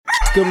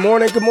Good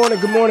morning, good morning,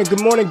 good morning,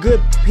 good morning,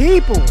 good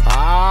people.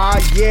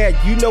 Yeah,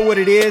 you know what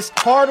it is.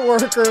 Hard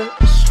worker,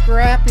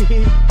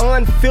 scrappy,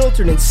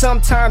 unfiltered, and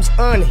sometimes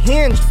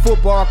unhinged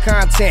football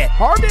content.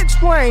 Hard to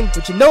explain,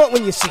 but you know it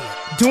when you see it.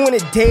 Doing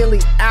it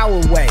daily our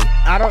way.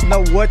 I don't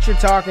know what you're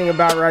talking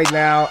about right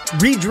now.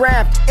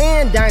 Redraft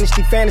and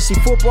Dynasty Fantasy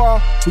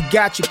Football, we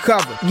got you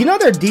covered. You know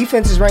their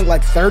defense is ranked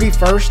like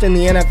 31st in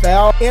the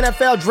NFL?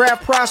 NFL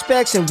draft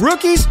prospects and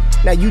rookies?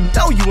 Now you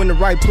know you in the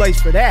right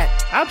place for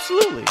that.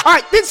 Absolutely. All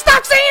right, then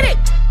stop saying it.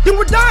 Then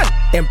we're done.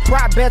 And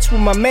prop bets with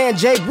my man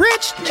Jay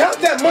Rich. Count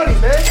that money,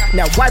 man.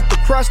 Now wipe the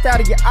crust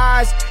out of your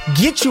eyes.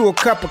 Get you a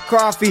cup of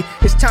coffee.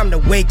 It's time to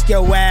wake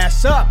your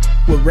ass up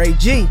with Ray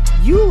G.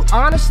 You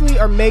honestly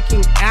are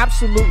making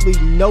absolutely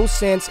no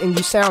sense, and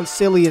you sound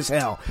silly as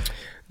hell.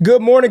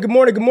 Good morning, good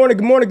morning, good morning,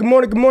 good morning, good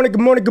morning, good morning,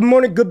 good morning, good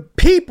morning, good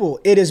people.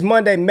 It is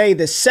Monday, May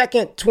the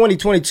 2nd,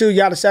 2022.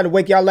 Y'all decided to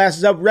wake y'all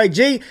asses up. Ray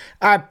G,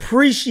 I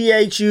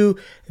appreciate you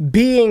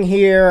being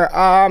here.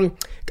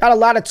 Got a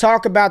lot to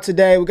talk about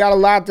today. We got a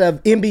lot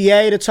of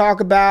NBA to talk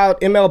about,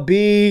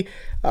 MLB,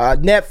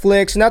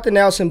 Netflix. Nothing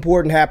else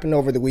important happened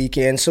over the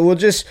weekend. So we'll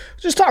just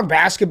talk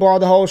basketball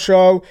the whole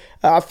show.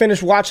 I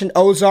finished watching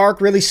Ozark.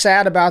 Really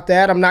sad about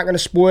that. I'm not going to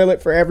spoil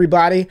it for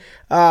everybody.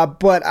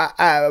 But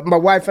my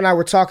wife and I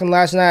were talking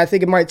last night. I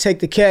think it might take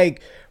the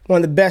cake.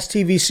 One of the best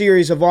TV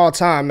series of all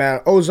time, man.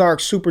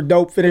 Ozark, super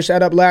dope. Finished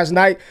that up last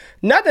night.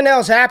 Nothing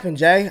else happened,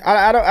 Jay.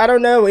 I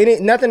don't know.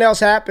 Nothing else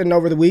happened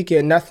over the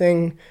weekend.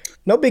 Nothing.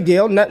 No big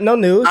deal. No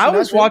news. I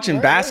was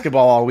watching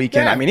basketball all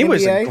weekend. Yeah, I mean, it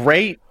was a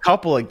great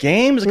couple of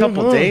games, a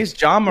couple of days.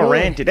 John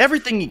Morant did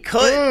everything he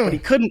could, but he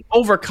couldn't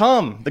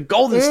overcome the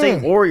Golden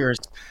State Warriors.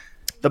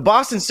 The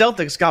Boston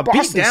Celtics got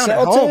beat down at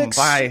home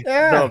by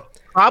the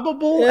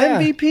probable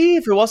MVP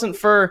if it wasn't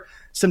for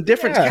some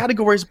different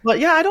categories. But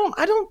yeah, I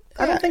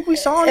don't think we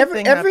saw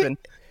anything happen.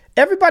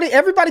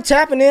 Everybody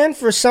tapping in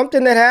for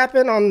something that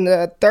happened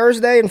on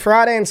Thursday and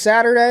Friday and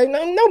Saturday.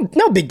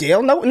 No big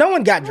deal. No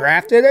one got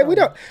drafted. We're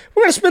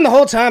gonna spend the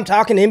whole time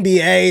talking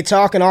NBA,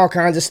 talking all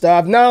kinds of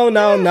stuff. No.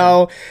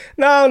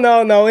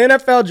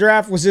 NFL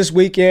draft was this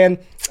weekend,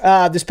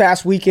 this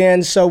past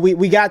weekend. So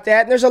we got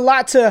that. And there's a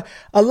lot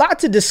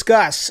to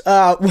discuss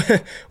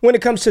when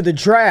it comes to the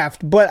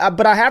draft.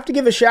 But I have to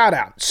give a shout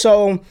out.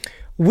 So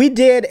we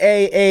did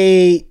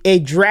a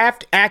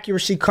draft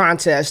accuracy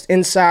contest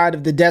inside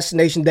of the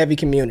Destination Devy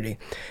community.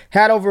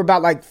 Had over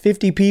about like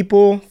 50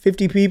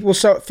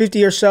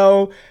 or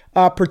so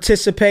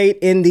participate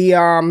in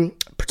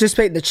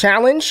the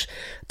challenge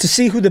to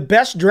see who the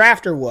best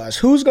drafter was.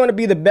 Who's going to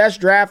be the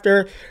best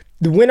drafter?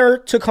 The winner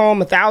took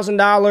home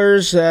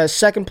 $1,000.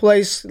 Second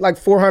place like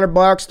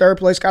 $400. Third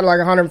place got like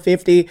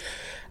 $150.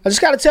 I just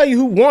got to tell you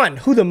who won,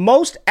 who the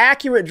most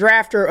accurate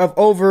drafter of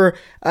over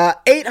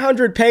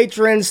 800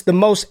 patrons, the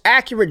most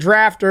accurate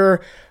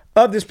drafter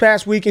of this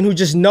past weekend, who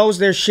just knows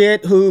their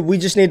shit, who we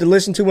just need to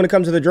listen to when it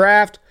comes to the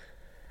draft.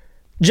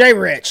 Jay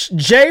Rich.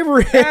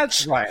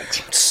 That's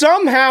right.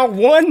 Somehow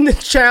won the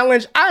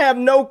challenge. I have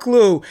no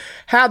clue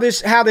how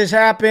this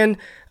happened,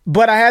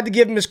 but I had to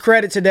give him his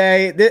credit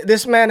today.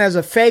 This man has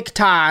a fake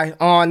tie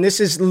on.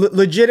 This is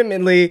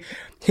legitimately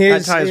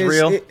his. That tie is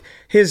real.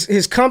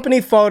 His company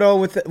photo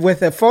with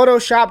a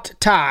photoshopped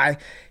tie.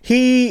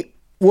 He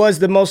was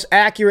the most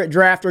accurate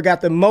drafter,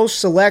 got the most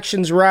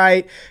selections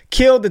right,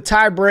 killed the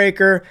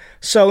tiebreaker.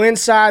 So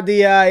inside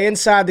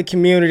the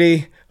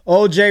community,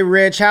 Jay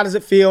Rich, how does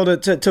it feel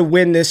to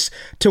win this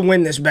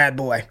bad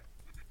boy?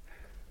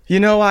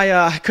 You know,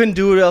 I couldn't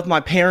do it without my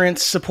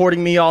parents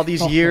supporting me all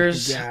these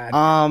years.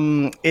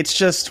 It's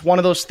just one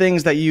of those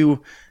things that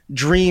you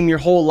dream your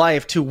whole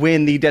life to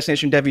win the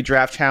Destination Devy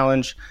Draft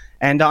Challenge.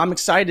 And I'm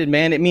excited,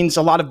 man. It means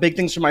a lot of big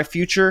things for my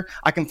future.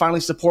 I can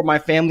finally support my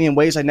family in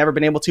ways I've never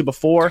been able to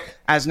before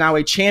as now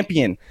a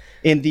champion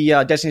in the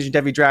Destination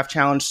Devy Draft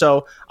Challenge.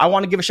 So I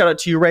want to give a shout out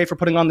to you, Ray, for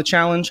putting on the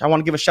challenge. I want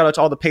to give a shout out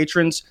to all the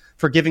patrons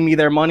for giving me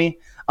their money.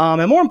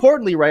 And more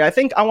importantly, Ray, I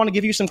think I want to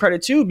give you some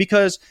credit too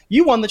because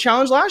you won the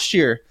challenge last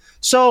year.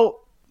 So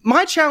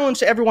my challenge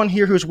to everyone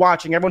here who's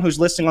watching, everyone who's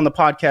listening on the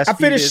podcast. I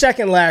finished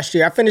second last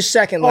year. You finished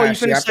second.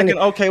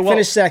 Okay, well.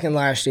 Finished second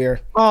last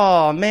year.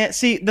 Oh, man.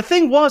 See, the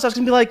thing was, I was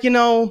going to be like,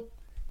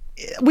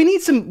 we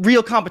need some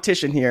real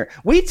competition here.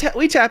 We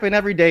tap in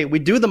every day. We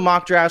do the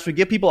mock drafts. We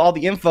give people all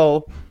the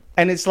info.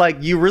 And it's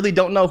like, you really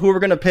don't know who we're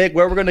going to pick,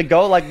 where we're going to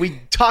go. Like, we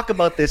talk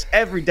about this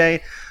every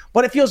day.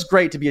 But it feels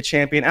great to be a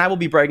champion. I will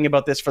be bragging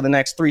about this for the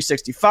next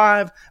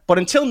 365. But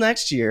until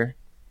next year,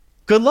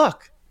 good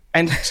luck.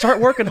 And start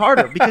working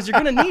harder because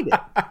you're going to need it.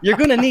 You're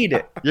going to need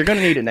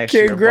it next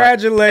year.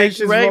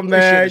 Congratulations, my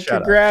man.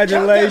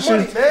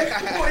 Congratulations.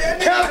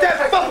 Count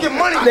that fucking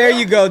money. There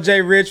you go, Jay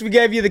Rich. We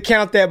gave you the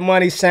count that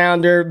money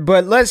sounder,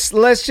 but let's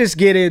just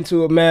get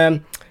into it,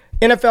 man.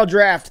 NFL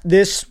draft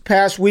this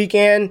past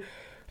weekend,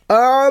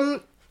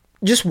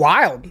 just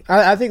wild.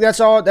 I think that's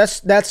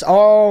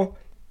all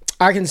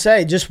I can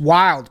say. Just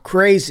wild,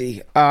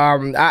 crazy.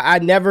 I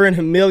never in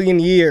a million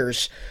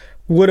years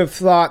would have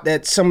thought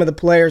that some of the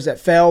players that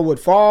fell would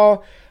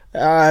fall.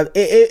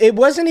 it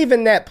wasn't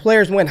even that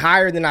players went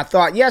higher than I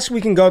thought. Yes,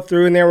 we can go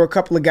through, and there were a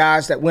couple of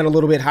guys that went a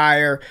little bit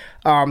higher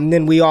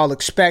than we all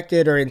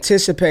expected or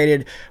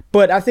anticipated.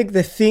 But I think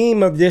the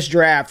theme of this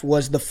draft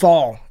was the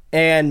fall,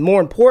 and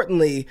more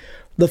importantly,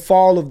 the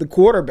fall of the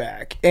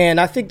quarterback. And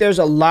I think there's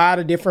a lot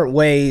of different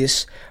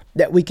ways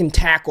that we can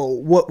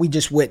tackle what we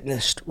just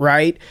witnessed,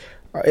 right?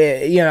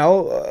 The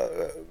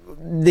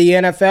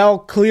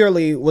NFL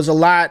clearly was a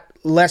lot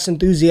less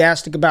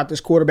enthusiastic about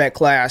this quarterback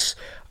class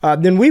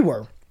than we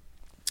were.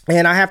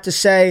 And I have to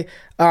say,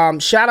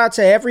 shout out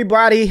to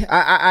everybody.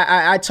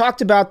 I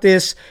talked about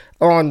this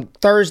on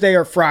Thursday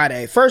or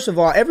Friday. First of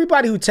all,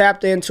 everybody who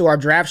tapped into our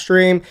draft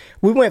stream,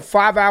 we went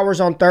 5 hours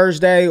on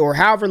Thursday or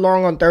however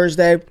long on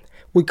Thursday.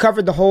 We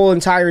covered the whole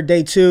entire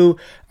day two.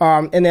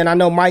 And then I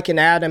know Mike and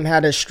Adam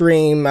had a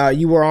stream.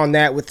 You were on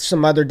that with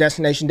some other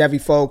Destination Devy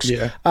folks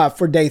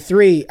for day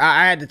three.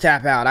 I had to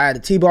tap out. I had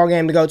a T-ball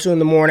game to go to in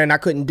the morning. I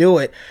couldn't do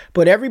it.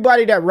 But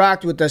everybody that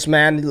rocked with us,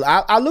 man,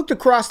 I looked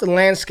across the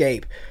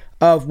landscape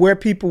of where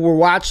people were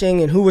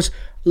watching and a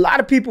lot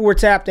of people were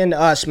tapped into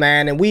us,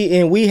 man. And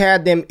we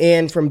had them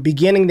in from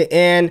beginning to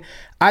end.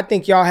 I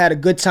think y'all had a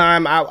good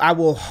time.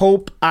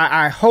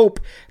 I hope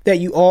that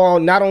you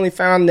all not only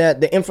found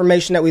the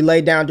information that we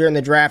laid down during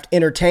the draft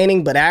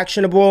entertaining but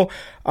actionable.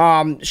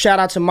 Shout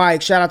out to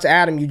Mike. Shout out to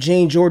Adam,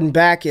 Eugene, Jordan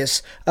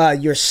Backus,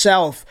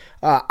 yourself.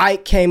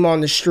 Ike came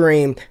on the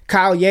stream.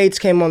 Kyle Yates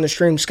came on the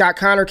stream. Scott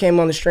Connor came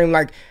on the stream.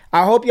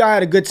 I hope y'all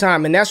had a good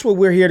time, and that's what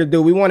we're here to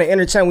do. We want to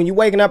entertain. When you're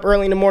waking up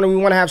early in the morning, we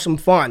want to have some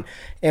fun.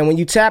 And when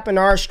you tap into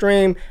our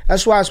stream,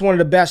 that's why it's one of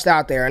the best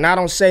out there. And I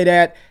don't say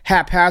that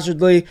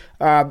haphazardly.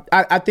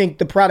 I think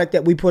the product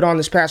that we put on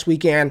this past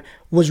weekend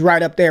was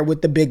right up there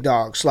with the big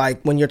dogs.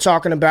 Like when you're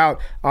talking about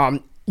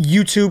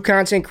YouTube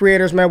content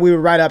creators, man, we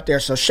were right up there.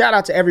 So shout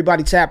out to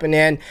everybody tapping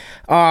in.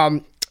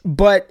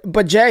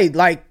 But Jay,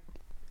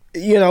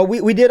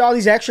 we did all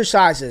these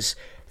exercises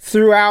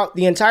throughout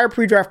the entire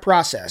pre-draft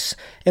process,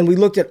 and we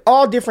looked at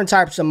all different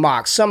types of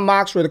mocks. Some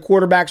mocks where the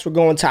quarterbacks were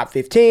going top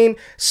 15,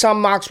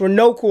 some mocks where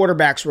no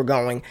quarterbacks were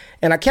going.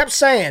 And I kept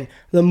saying,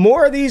 the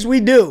more of these we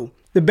do,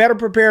 the better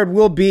prepared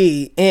we'll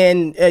be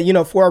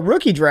for our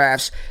rookie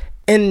drafts.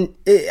 And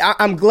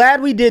I'm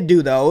glad we did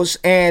do those.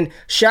 And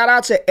shout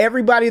out to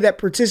everybody that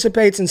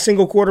participates in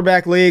single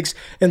quarterback leagues.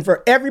 And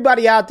for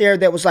everybody out there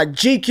that was like,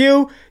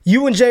 GQ,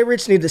 you and Jay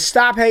Rich need to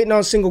stop hating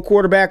on single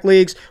quarterback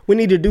leagues. We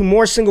need to do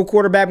more single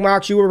quarterback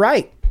mocks. You were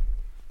right.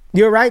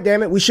 You're right,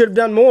 damn it. We should have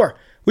done more.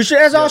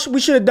 All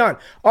we should have done.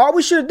 All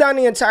we should have done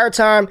the entire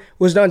time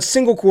was done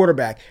single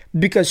quarterback,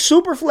 because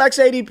Superflex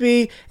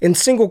ADP and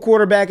single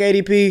quarterback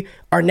ADP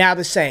are now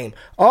the same.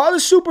 All the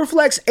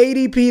Superflex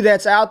ADP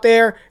that's out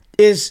there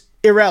is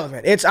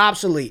irrelevant. It's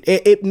obsolete.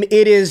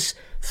 It is,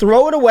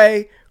 throw it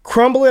away,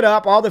 crumble it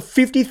up. All the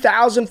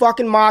 50,000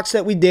 fucking mocks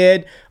that we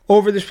did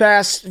over this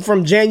past,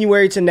 from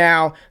January to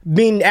now,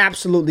 mean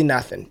absolutely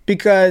nothing,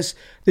 because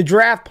the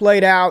draft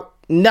played out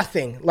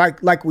nothing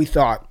like we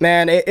thought.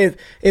 Man,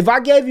 if I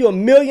gave you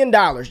 $1 million,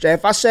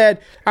 if I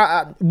said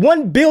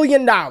 $1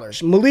 billion,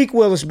 Malik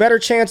Willis better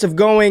chance of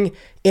going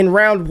in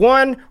round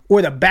 1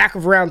 or the back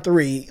of round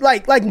 3,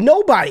 like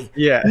nobody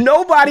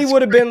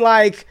would have been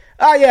like,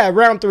 oh yeah,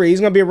 round 3,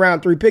 he's gonna be a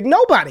round 3 pick.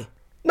 Nobody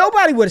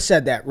would have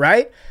said that,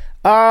 right?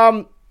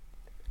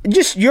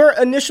 Just your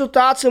initial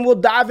thoughts, and we'll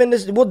dive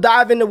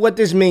into what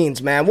this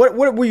means, man. What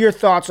were your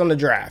thoughts on the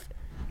draft?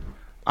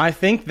 I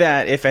think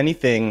that, if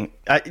anything,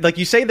 like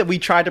you say that we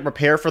tried to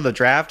prepare for the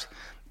draft,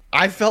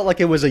 I felt like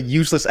it was a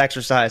useless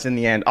exercise in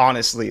the end,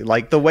 honestly.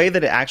 Like, the way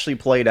that it actually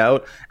played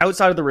out,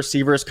 outside of the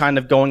receivers kind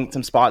of going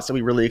some spots that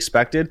we really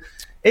expected,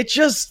 it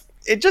just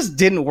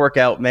didn't work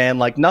out, man.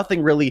 Like,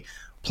 nothing really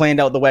planned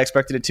out the way I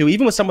expected it to.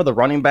 Even with some of the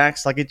running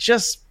backs, like,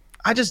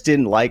 I just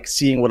didn't like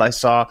seeing what I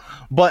saw.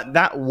 But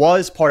that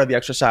was part of the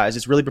exercise.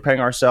 It's really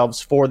preparing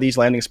ourselves for these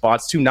landing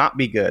spots to not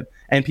be good,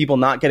 and people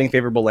not getting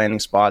favorable landing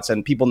spots,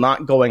 and people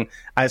not going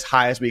as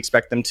high as we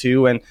expect them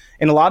to. And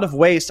in a lot of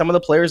ways, some of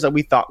the players that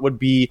we thought would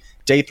be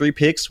day 3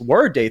 picks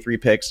were day 3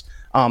 picks.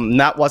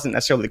 That wasn't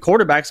necessarily the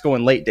quarterbacks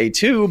going late day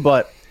 2,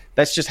 but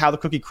that's just how the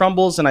cookie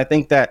crumbles. And I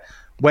think that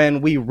when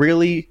we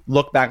really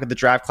look back at the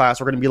draft class,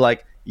 we're going to be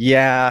like,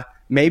 yeah,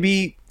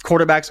 maybe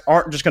quarterbacks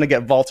aren't just going to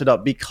get vaulted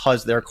up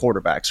because they're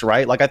quarterbacks,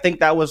 right? Like, I think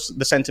that was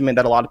the sentiment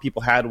that a lot of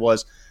people had,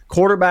 was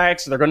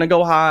quarterbacks, they're going to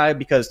go high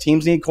because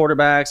teams need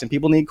quarterbacks and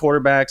people need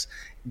quarterbacks.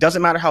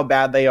 Doesn't matter how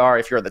bad they are.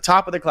 If you're at the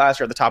top of the class,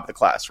 you're at the top of the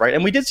class, right?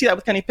 And we did see that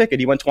with Kenny Pickett.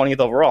 He went 20th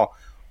overall.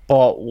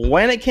 But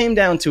when it came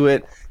down to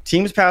it,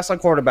 teams passed on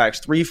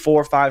quarterbacks 3,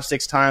 4, 5,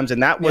 6 times.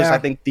 And that was, I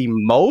think, the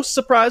most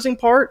surprising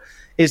part,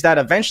 is that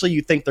eventually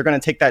you think they're going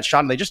to take that shot,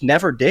 and they just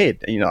never did.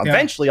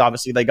 Eventually,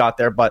 obviously, they got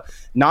there, but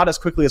not as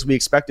quickly as we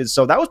expected.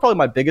 So that was probably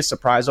my biggest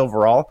surprise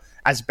overall.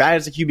 As bad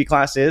as the QB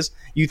class is,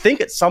 you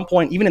think at some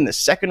point, even in the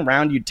second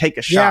round, you'd take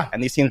a shot.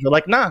 And these teams were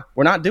like, nah,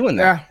 we're not doing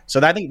that. So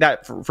I think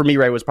that, for me,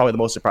 Ray, was probably the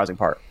most surprising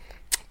part.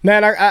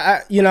 Man,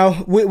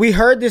 we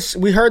heard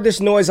this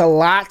noise a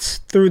lot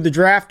through the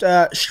draft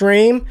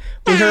stream.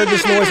 We heard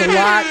this noise a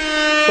lot,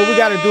 but we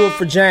got to do it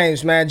for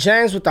James, man.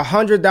 James with the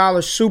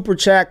 $100 super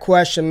chat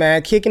question,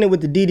 man. Kicking it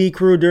with the DD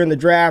crew during the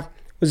draft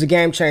was a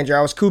game changer.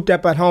 I was cooped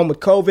up at home with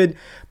COVID,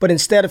 but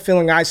instead of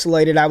feeling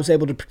isolated, I was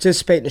able to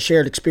participate in a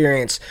shared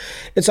experience.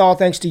 It's all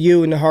thanks to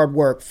you and the hard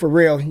work. For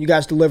real, you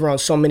guys deliver on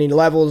so many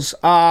levels.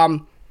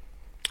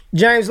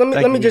 James,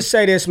 let me just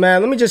say this,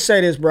 man. Let me just say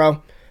this,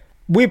 bro.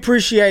 We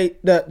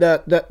appreciate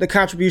the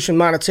contribution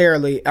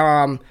monetarily.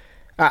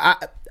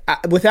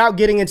 Without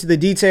getting into the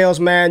details,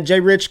 man, Jay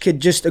Rich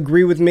could just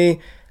agree with me.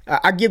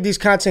 I give these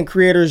content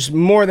creators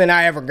more than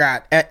I ever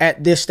got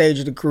at this stage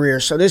of the career.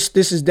 So this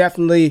is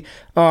definitely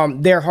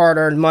their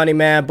hard-earned money,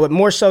 man. But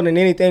more so than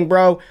anything,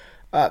 bro,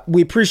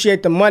 we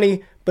appreciate the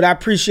money, but I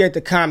appreciate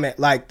the comment.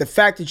 Like, the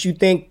fact that you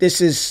think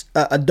this is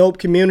a dope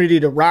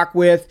community to rock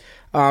with,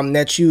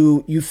 that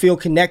you feel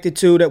connected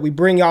to, that we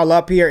bring y'all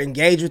up here,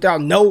 engage with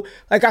y'all.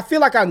 I feel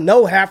like I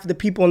know half of the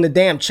people in the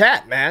damn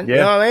chat, man. Yeah.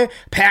 You know what I mean?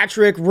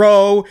 Patrick,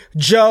 Roe,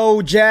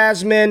 Joe,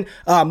 Jasmine,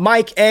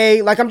 Mike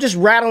A. Like, I'm just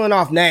rattling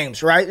off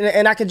names, right?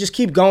 And I can just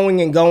keep going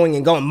and going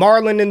and going.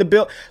 Marlon in the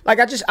bill. Like,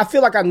 I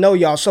feel like I know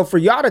y'all. So for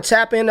y'all to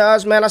tap into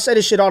us, man, I say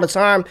this shit all the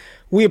time.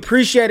 We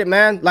appreciate it,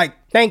 man. Like,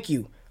 thank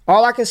you.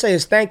 All I can say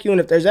is thank you,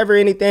 and if there's ever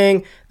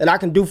anything that I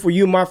can do for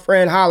you, my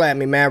friend, holla at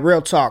me, man.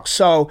 Real talk.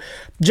 So,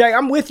 Jay,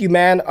 I'm with you,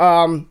 man.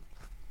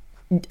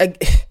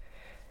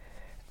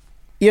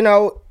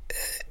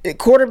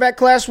 Quarterback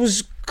class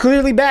was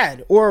clearly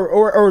bad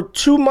or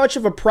too much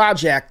of a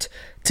project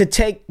to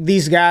take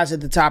these guys at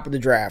the top of the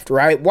draft,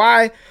 right?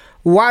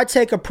 Why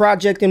take a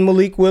project in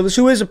Malik Willis,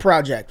 who is a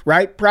project,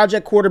 right?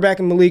 Project quarterback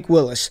in Malik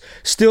Willis.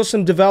 Still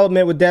some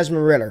development with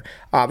Desmond Ridder.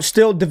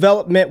 Still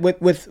development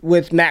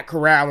with Matt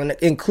Corral.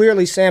 And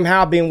clearly Sam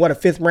Howell being, a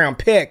fifth-round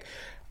pick,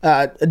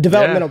 a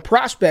developmental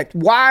prospect.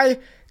 Why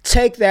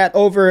take that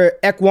over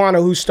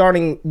Ekwonu, who's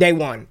starting day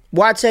one?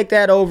 Why take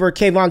that over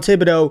Kayvon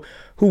Thibodeau,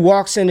 who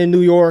walks into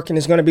New York and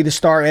is going to be the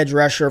star edge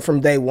rusher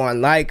from day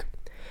one? Like,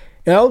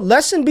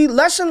 lesson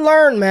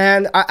learned,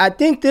 man. I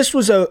think this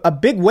was a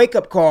big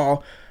wake-up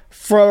call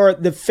for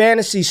the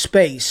fantasy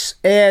space.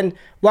 And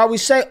while we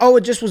say,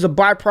 it just was a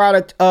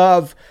byproduct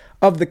of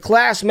the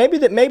class, maybe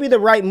the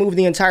right move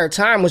the entire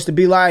time was to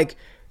be like,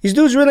 these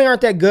dudes really aren't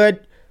that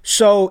good.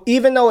 So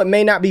even though it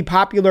may not be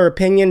popular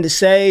opinion to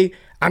say,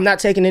 I'm not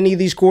taking any of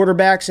these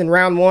quarterbacks in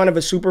round one of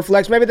a super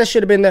flex, maybe that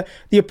should have been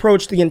the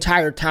approach the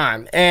entire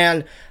time.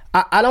 And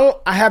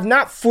I have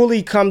not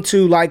fully come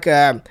to like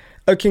a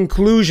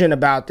conclusion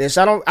about this.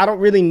 I don't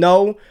really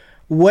know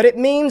what it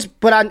means,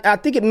 but I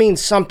think it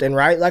means something,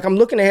 right? Like, I'm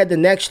looking ahead to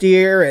next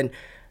year, and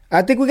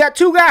I think we got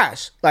two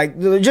guys. Like,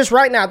 just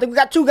right now, I think we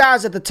got two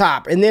guys at the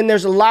top, and then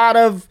there's a lot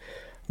of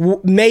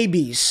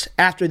maybes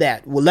after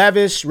that.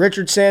 Levis,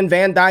 Richardson,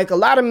 Van Dyke, a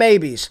lot of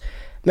maybes.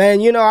 Man,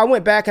 I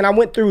went back and I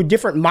went through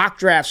different mock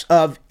drafts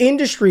of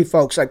industry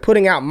folks, like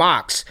putting out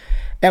mocks.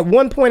 At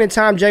one point in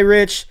time, Jay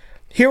Rich,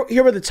 here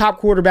were the top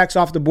quarterbacks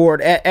off the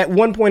board at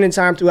one point in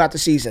time throughout the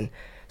season.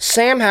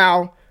 Sam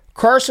Howell,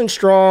 Carson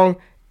Strong,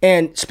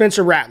 and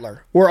Spencer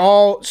Rattler were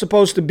all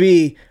supposed to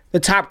be the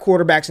top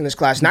quarterbacks in this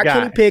class. Not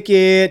Kenny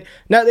Pickett.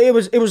 No, it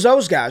was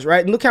those guys,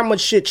 right? And look how much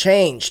shit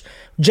changed.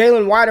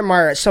 Jalen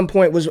Weidemeyer at some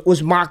point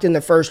was mocked in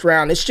the first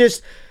round. It's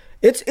just,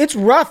 it's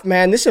rough,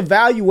 man. This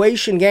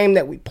evaluation game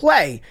that we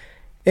play,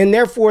 and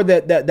therefore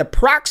the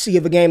proxy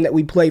of a game that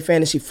we play,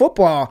 fantasy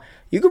football,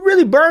 you could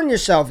really burn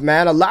yourself,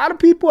 man. A lot of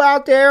people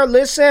out there,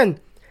 listen,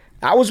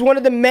 I was one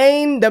of the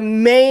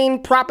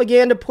main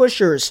propaganda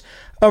pushers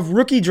of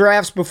rookie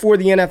drafts before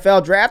the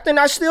NFL draft, and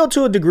I still,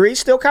 to a degree,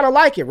 still kind of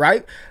like it,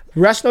 right?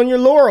 Rest on your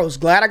laurels.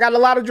 Glad I got a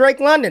lot of Drake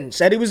London.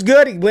 Said he was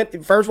good. He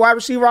went first wide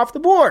receiver off the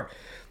board.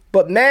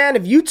 But, man,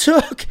 if you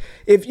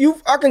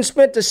fucking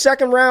spent the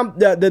second round,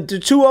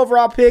 the 2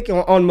 overall pick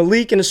on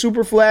Malik in the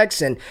super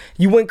flex, and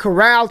you went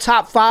Corral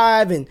top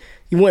 5, and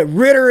you went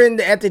Ridder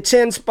at the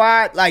 10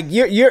 spot, like,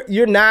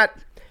 you're not...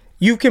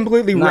 You've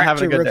completely wrecked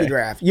your rookie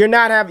draft. You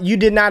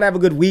did not have a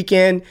good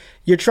weekend.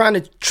 You're trying to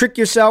trick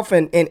yourself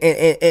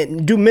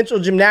and do mental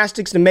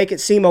gymnastics to make it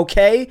seem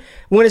okay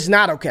when it's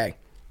not okay.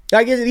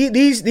 Like,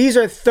 these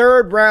are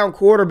third round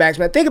quarterbacks,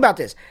 man. Think about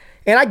this.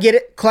 And I get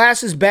it.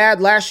 Class is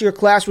bad. Last year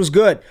class was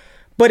good.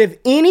 But if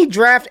any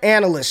draft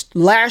analyst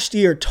last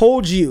year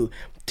told you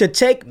to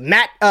take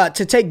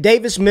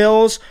Davis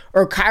Mills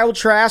or Kyle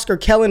Trask or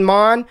Kellen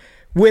Mond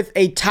with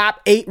a top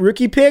 8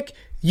 rookie pick,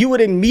 you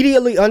would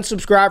immediately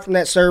unsubscribe from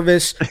that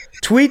service,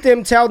 tweet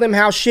them, tell them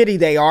how shitty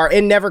they are,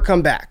 and never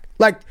come back.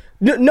 Like,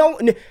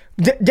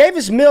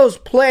 Davis Mills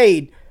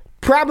played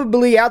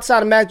probably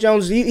outside of Mac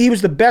Jones. He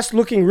was the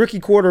best-looking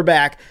rookie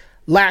quarterback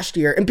last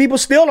year, and people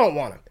still don't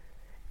want him.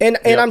 And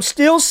I'm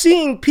still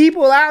seeing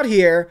people out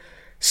here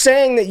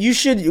saying that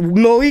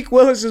Malik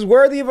Willis is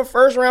worthy of a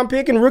first-round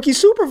pick in rookie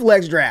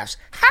superflex drafts.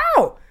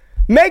 How?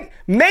 Make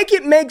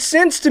it make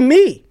sense to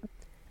me.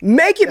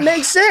 Make it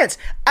make sense.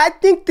 I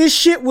think this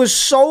shit was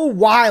so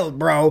wild,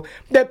 bro,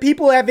 that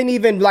people haven't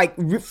even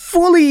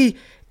fully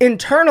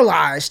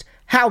internalized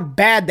how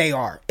bad they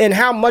are and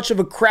how much of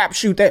a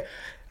crapshoot that.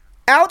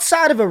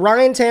 outside of a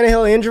Ryan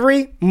Tannehill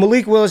injury,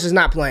 Malik Willis is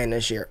not playing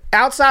this year.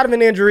 Outside of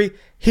an injury,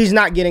 he's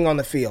not getting on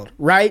the field,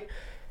 right?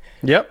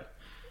 Yep.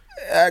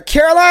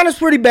 Carolina's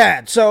pretty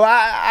bad, so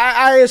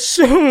I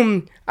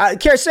assume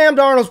Sam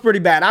Darnold's pretty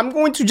bad. I'm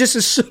going to just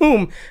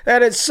assume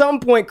that at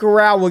some point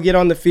Corral will get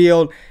on the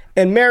field,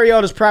 and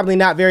Mariota's probably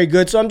not very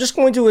good, so I'm just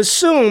going to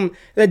assume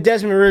that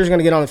Desmond Ridder's going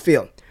to get on the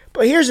field.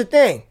 But here's the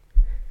thing.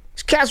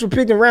 These cats were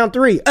picked in round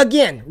 3.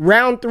 Again,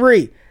 round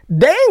 3.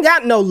 They ain't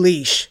got no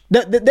leash.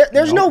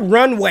 There's no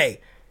runway.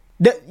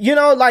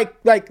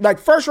 Like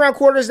first-round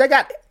quarters, they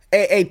got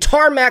a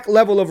tarmac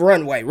level of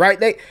runway, right?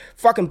 They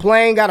fucking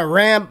plane got a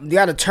ramp, you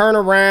got to turn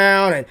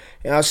around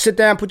and sit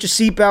down, put your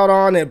seatbelt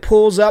on, and it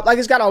pulls up. Like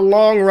it's got a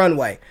long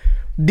runway.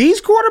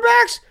 These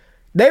quarterbacks,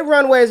 their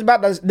runway is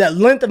about the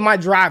length of my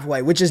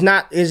driveway, which is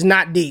not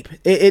deep.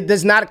 It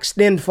does not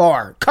extend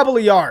far. Couple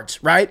of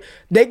yards, right?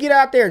 They get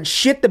out there and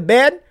shit the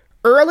bed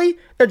early,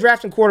 they're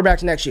drafting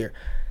quarterbacks next year.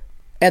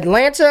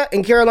 Atlanta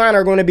and Carolina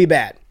are going to be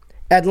bad.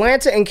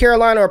 Atlanta and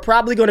Carolina are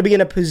probably going to be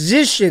in a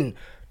position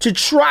to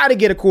try to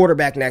get a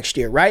quarterback next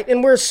year, right?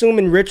 And we're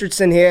assuming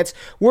Richardson hits.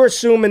 We're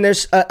assuming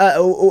there's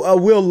a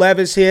Will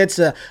Levis hits,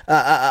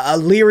 a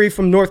Leary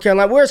from North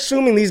Carolina. We're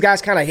assuming these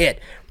guys kind of hit.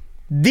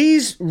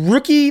 These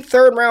rookie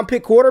third-round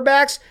pick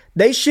quarterbacks,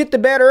 they shit the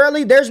bed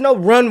early. There's no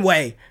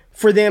runway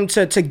for them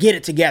to get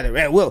it together.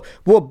 Man, we'll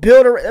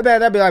build a.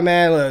 They'll be like,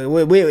 man,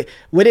 look,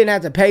 we didn't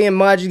have to pay him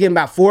much. He's getting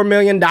about $4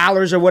 million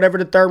or whatever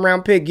the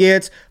third-round pick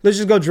gets.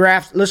 Let's go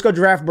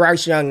draft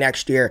Bryce Young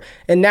next year.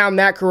 And now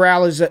Matt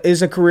Corral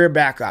is a career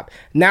backup.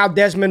 Now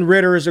Desmond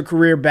Ridder is a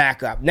career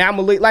backup. Now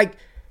Malik, like,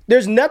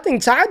 there's nothing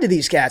tied to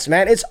these cats,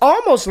 man. It's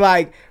almost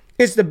like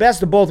it's the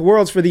best of both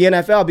worlds for the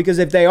NFL, because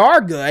if they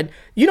are good,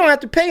 you don't have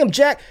to pay them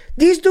jack.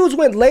 These dudes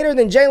went later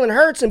than Jalen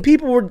Hurts, and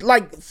people were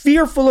like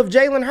fearful of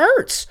Jalen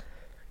Hurts.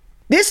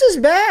 This is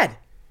bad.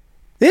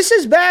 This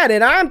is bad.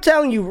 And I'm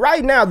telling you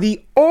right now,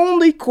 the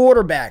only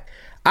quarterback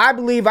I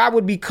believe I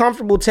would be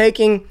comfortable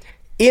taking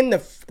in the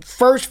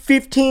first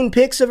 15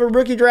 picks of a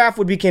rookie draft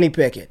would be Kenny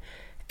Pickett.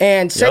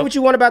 And say what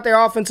you want about their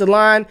offensive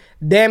line,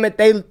 damn it,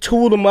 they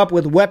tooled them up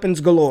with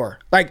weapons galore.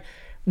 Like,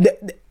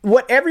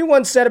 what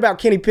everyone said about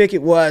Kenny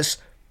Pickett was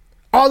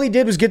all he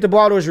did was get the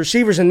ball to his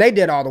receivers, and they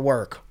did all the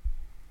work.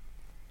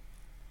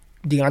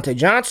 Deontay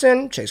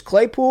Johnson, Chase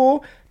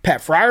Claypool,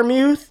 Pat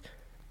Freiermuth,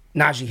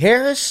 Najee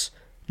Harris,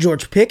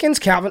 George Pickens,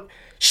 Calvin.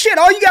 Shit,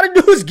 all you got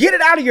to do is get it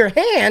out of your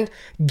hand,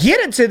 get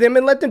it to them,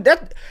 and let them.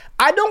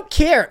 I don't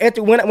care.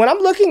 When I'm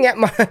looking at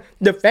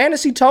the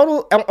fantasy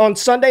total on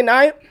Sunday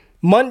night,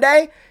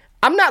 Monday,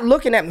 I'm not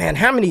looking at, man,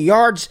 how many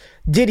yards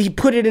did he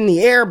put it in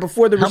the air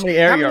before the... How many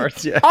air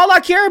yards, yeah. All I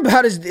care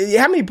about is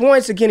how many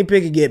points did Kenny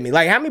Pickett give me?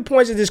 Like, how many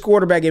points did this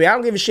quarterback give me? I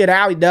don't give a shit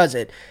how he does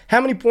it. How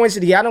many points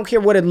did he... I don't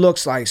care what it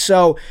looks like.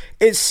 So,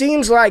 it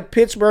seems like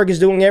Pittsburgh is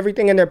doing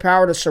everything in their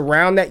power to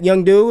surround that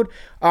young dude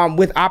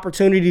with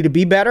opportunity to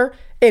be better.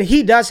 And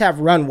he does have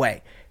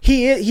runway.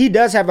 He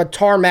does have a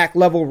tarmac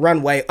level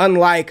runway,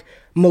 unlike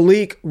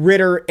Malik,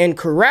 Ridder, and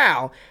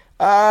Corral.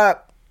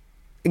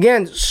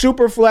 Again,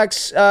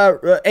 Superflex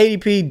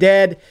ADP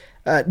dead.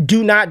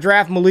 Do not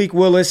draft Malik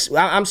Willis.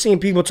 I'm seeing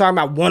people talking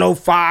about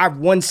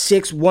 105,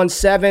 16,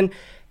 17.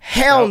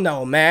 Hell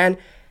no, man.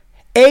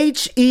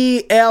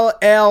 HELLNO.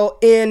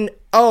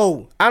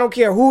 I don't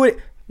care who it.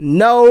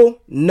 No,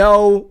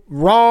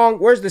 wrong.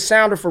 Where's the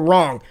sounder for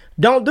wrong?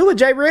 Don't do it,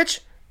 Jay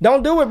Rich.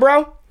 Don't do it,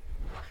 bro.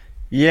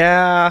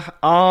 Yeah,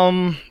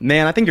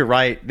 man, I think you're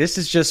right. This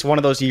is just one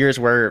of those years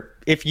where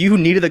if you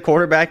needed a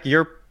quarterback,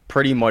 you're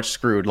pretty much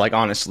screwed. Like,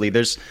 honestly,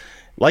 there's,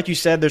 like you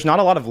said, there's not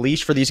a lot of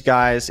leash for these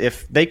guys.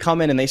 If they come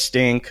in and they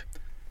stink,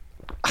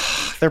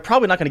 they're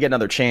probably not going to get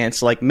another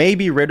chance. Like,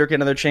 maybe Ridder get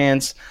another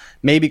chance,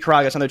 maybe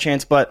Corral gets another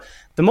chance, but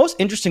the most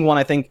interesting one,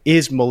 I think,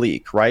 is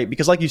Malik, right?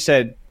 Because like you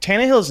said,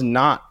 Tannehill's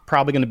not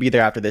probably going to be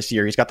there after this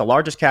year. He's got the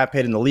largest cap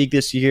hit in the league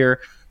this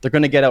year. They're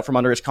going to get out from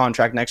under his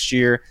contract next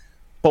year.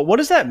 But what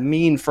does that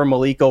mean for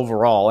Malik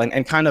overall?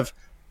 And kind of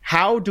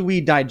how do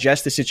we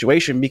digest the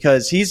situation?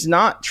 Because he's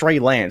not Trey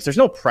Lance. There's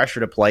no pressure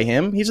to play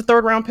him. He's a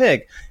third-round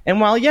pick. And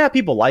while, yeah,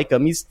 people like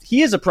him,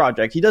 he is a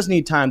project. He does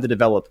need time to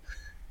develop.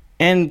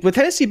 And with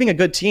Tennessee being a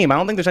good team, I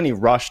don't think there's any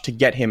rush to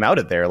get him out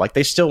of there. Like,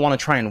 they still want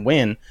to try and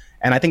win.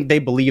 And I think they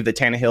believe that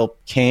Tannehill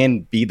can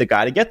be the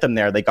guy to get them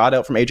there. They got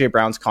out from A.J.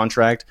 Brown's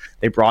contract.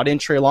 They brought in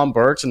Treylon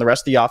Burks, and the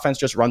rest of the offense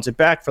just runs it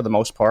back for the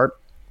most part.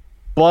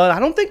 But I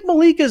don't think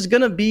Malik is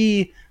going to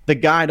be the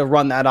guy to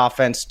run that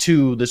offense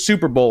to the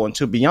Super Bowl and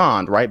to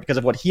beyond, right? Because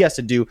of what he has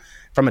to do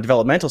from a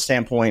developmental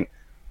standpoint.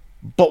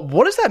 But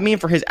what does that mean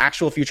for his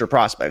actual future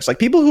prospects? Like,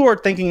 people who are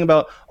thinking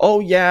about, oh,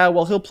 yeah,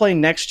 well, he'll play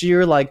next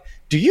year. Like,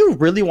 do you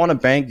really want to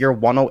bank your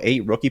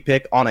 108 rookie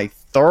pick on a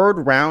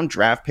third-round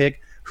draft pick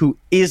who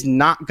is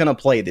not going to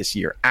play this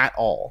year at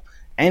all?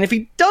 And if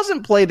he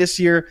doesn't play this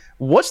year,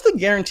 what's the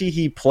guarantee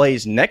he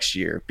plays next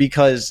year?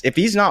 Because if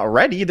he's not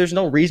ready, there's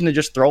no reason to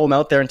just throw him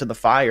out there into the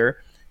fire.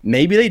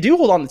 Maybe they do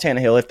hold on to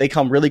Tannehill. If they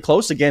come really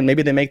close again,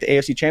 maybe they make the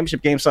AFC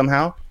Championship game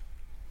somehow.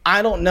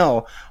 I don't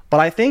know.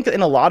 But I think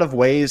in a lot of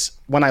ways,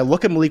 when I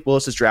look at Malik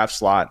Willis's draft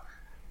slot,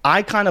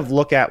 I kind of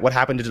look at what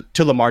happened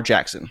to Lamar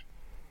Jackson,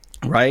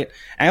 right?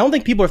 And I don't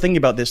think people are thinking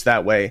about this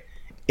that way,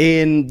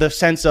 in the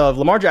sense of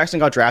Lamar Jackson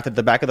got drafted at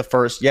the back of the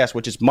first, yes,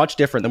 which is much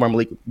different than when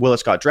Malik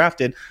Willis got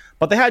drafted,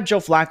 but they had Joe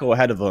Flacco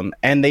ahead of him,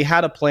 and they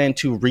had a plan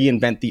to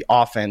reinvent the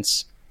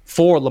offense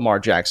for Lamar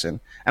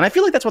Jackson. And I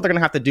feel like that's what they're going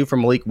to have to do for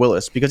Malik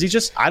Willis,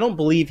 because I don't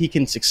believe he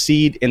can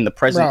succeed in the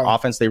present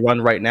offense they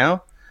run right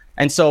now.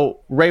 And so,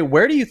 Ray,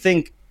 what do you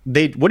think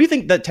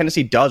that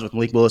Tennessee does with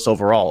Malik Willis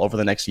overall over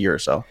the next year or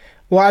so?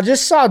 Well, I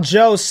just saw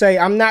Joe say,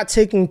 I'm not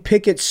taking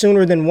Pickett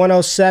sooner than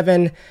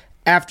 107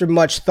 after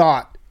much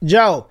thought.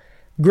 Joe,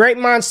 great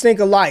minds think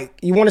alike.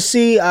 You want to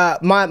see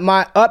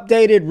my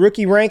updated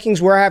rookie rankings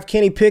where I have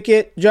Kenny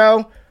Pickett,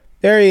 Joe?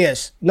 There he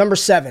is, number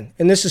 7.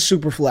 And this is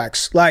super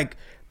flex. Like,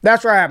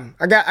 that's where I am.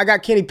 I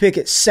got Kenny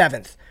Pickett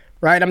 7th,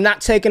 right? I'm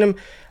not taking him.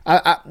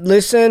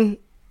 Listen,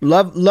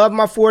 love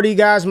my 40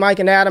 guys, Mike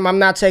and Adam. I'm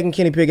not taking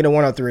Kenny Pickett at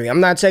 103. I'm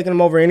not taking him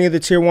over any of the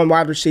tier 1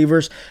 wide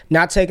receivers,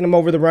 not taking him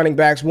over the running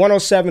backs.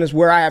 107 is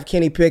where I have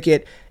Kenny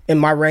Pickett in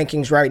my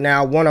rankings right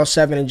now.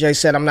 107, and Jay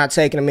said I'm not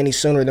taking him any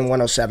sooner than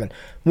 107.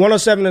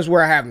 107 is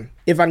where I have him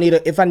if I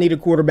need a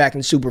quarterback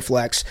in super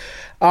flex.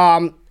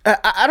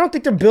 I don't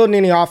think they're building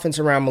any offense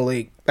around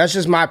Malik. That's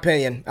just my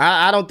opinion.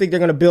 I don't think they're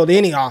going to build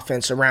any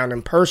offense around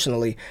him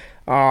personally.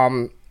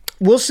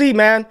 We'll see,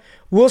 man.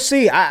 We'll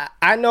see.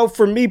 I know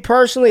for me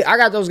personally, I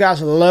got those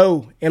guys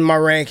low in my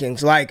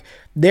rankings. Like,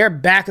 they're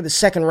back of the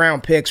second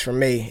round picks for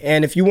me.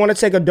 And if you want to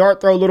take a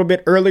dart throw a little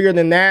bit earlier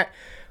than that,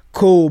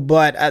 cool.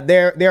 But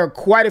there are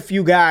quite a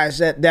few guys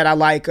that I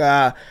like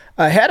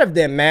ahead of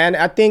them, man.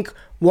 I think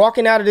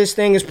walking out of this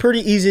thing, is pretty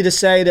easy to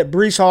say that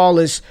Breece Hall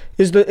is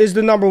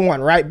the number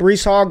one, right?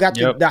 Breece Hall got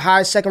the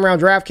high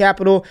second-round draft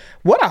capital.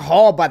 What a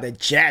haul by the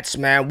Jets,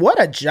 man.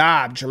 What a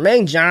job.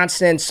 Jermaine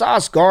Johnson,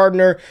 Sauce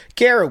Gardner,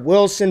 Garrett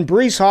Wilson,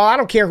 Breece Hall. I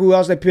don't care who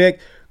else they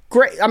picked.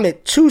 Great. I mean,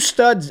 2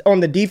 studs on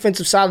the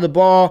defensive side of the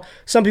ball.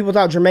 Some people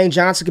thought Jermaine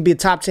Johnson could be a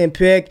top 10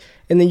 pick.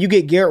 And then you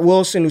get Garrett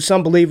Wilson, who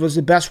some believe was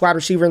the best wide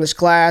receiver in this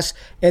class.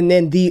 And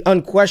then the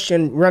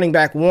unquestioned running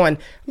back 1.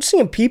 I'm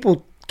seeing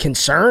people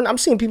concerned. I'm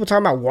seeing people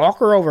talking about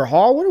Walker over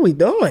Hall. What are we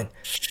doing?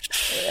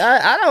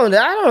 I don't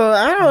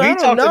know. We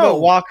talked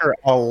about Walker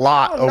a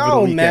lot over the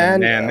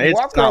weekend, man. It's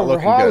Walker not over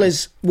looking Hall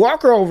good.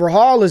 Walker over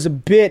Hall is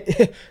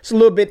it's a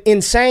little bit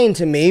insane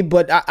to me,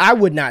 but I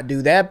would not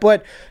do that.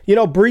 But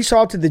Breece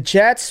Hall to the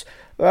Jets.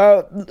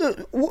 What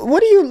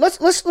do you? Let's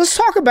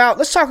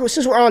talk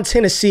since we're on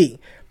Tennessee.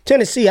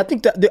 Tennessee. I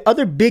think the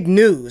other big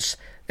news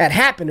that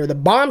happened, or the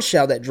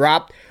bombshell that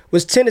dropped,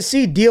 was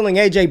Tennessee dealing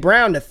A.J.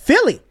 Brown to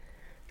Philly.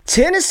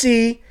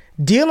 Tennessee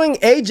dealing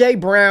A.J.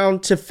 Brown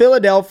to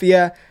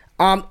Philadelphia,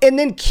 and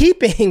then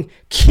keeping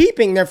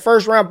their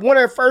one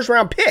of their first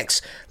round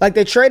picks. Like,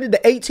 they traded the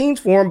 18th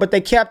for him, but they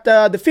kept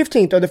the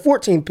 15th or the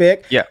 14th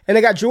pick. Yeah. And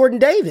they got Jordan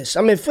Davis.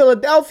 I mean,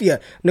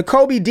 Philadelphia,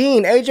 Nakobe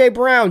Dean, A.J.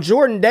 Brown,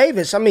 Jordan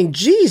Davis. I mean,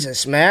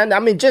 Jesus, man. I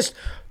mean, just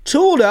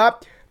tooled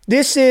up.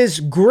 This is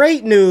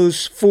great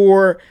news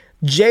for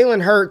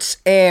Jalen Hurts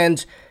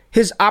and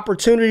his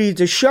opportunity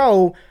to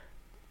show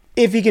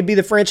if he could be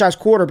the franchise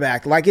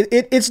quarterback. Like,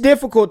 it's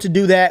difficult to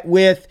do that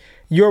with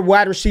your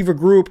wide receiver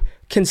group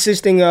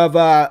consisting of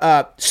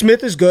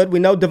Smith is good. We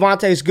know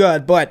Devontae is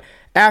good. But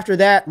after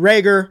that,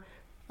 Rager,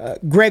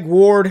 Greg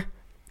Ward,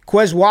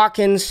 Quez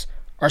Watkins,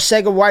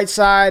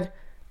 Arcega-Whiteside,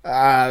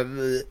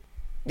 that's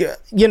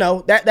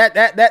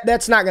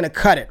not going to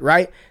cut it,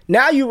 right?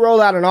 Now you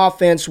roll out an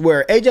offense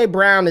where A.J.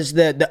 Brown is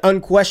the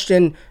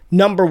unquestioned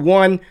number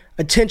 1.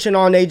 Attention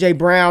on A.J.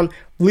 Brown,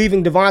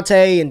 leaving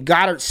Devontae and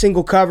Goddard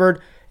single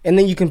covered. And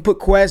then you can put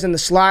Quez in the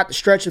slot to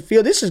stretch the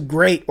field. This is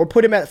great. Or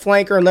put him at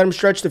flanker and let him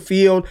stretch the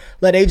field.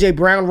 Let A.J.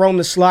 Brown roam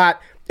the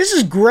slot. This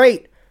is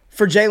great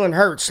for Jalen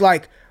Hurts.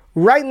 Like,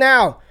 right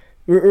now,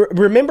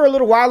 remember a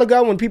little while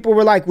ago when people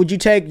were like, would you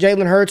take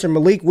Jalen Hurts or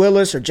Malik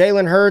Willis or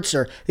Jalen Hurts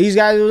or these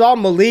guys? It was all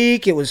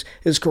Malik. It was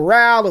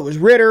Corral. It was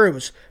Ritter. It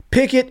was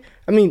Pickett.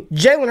 I mean,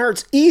 Jalen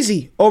Hurts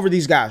easy over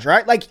these guys,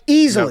 right? Like,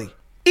 easily. No.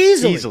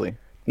 Easily.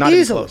 Not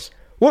even close.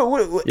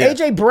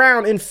 A.J.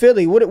 Brown in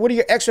Philly, what are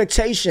your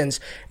expectations?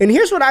 And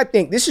here's what I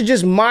think. This is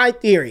just my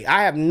theory.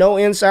 I have no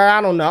insight.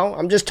 I don't know.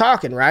 I'm just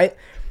talking, right?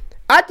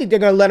 I think they're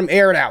going to let him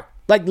air it out.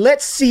 Like,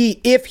 let's see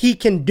if he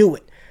can do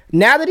it.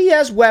 Now that he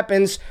has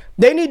weapons,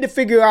 they need to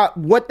figure out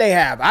what they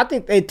have. I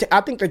think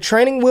the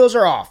training wheels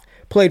are off.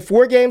 Played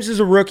 4 games as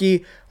a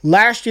rookie.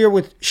 Last year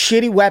with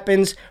shitty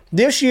weapons.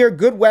 This year,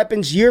 good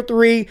weapons. Year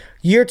 3,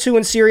 year 2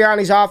 in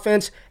Sirianni's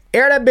offense.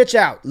 Air that bitch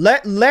out.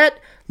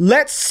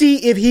 Let's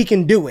see if he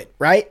can do it,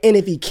 right? And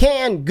if he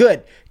can,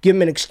 good. Give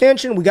him an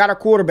extension. We got our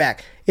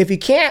quarterback. If he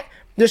can't,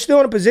 they're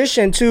still in a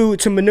position to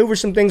maneuver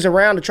some things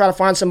around to try to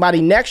find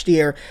somebody next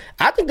year.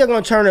 I think they're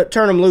going to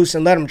turn him loose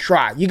and let him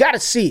try. You got to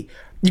see.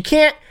 You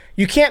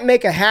can't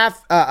make a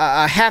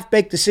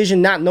half-baked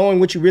decision not knowing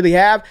what you really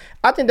have.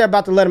 I think they're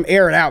about to let him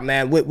air it out,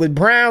 man. With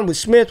Brown, with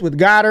Smith, with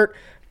Goddard,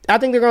 I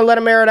think they're going to let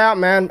him air it out,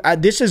 man.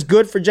 This is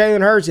good for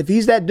Jalen Hurts. If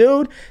he's that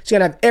dude, he's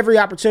going to have every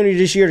opportunity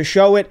this year to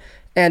show it.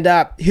 And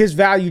his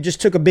value just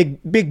took a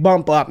big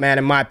bump up, man,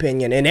 in my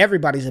opinion. In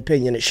everybody's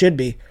opinion, it should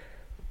be.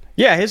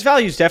 Yeah, his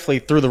value is definitely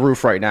through the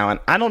roof right now, and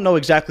I don't know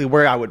exactly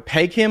where I would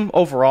peg him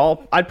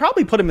overall. I'd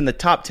probably put him in the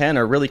top 10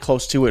 or really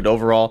close to it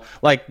overall.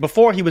 Like,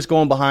 before, he was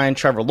going behind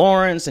Trevor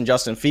Lawrence and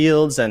Justin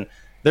Fields, and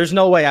there's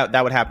no way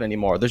that would happen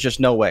anymore. There's just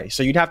no way.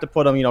 So you'd have to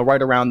put him,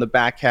 right around the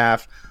back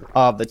half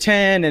of the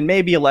 10 and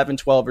maybe 11,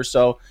 12 or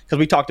so, because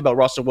we talked about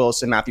Russell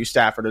Wilson, Matthew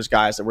Stafford, those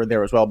guys that were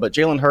there as well. But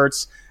Jalen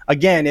Hurts,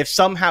 again, if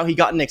somehow he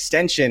got an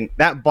extension,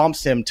 that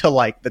bumps him to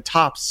like the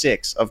top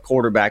 6 of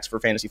quarterbacks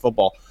for fantasy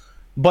football.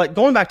 But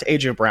going back to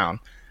A.J. Brown,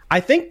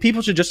 I think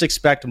people should just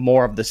expect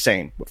more of the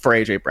same for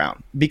A.J.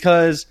 Brown,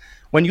 because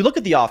when you look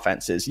at the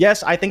offenses,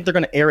 yes, I think they're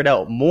going to air it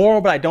out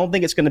more, but I don't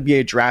think it's going to be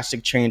a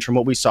drastic change from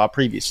what we saw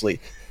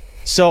previously.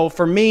 So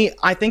for me,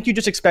 I think you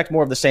just expect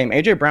more of the same.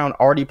 A.J. Brown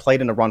already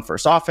played in a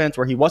run-first offense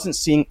where he wasn't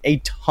seeing a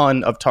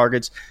ton of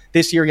targets.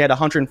 This year, he had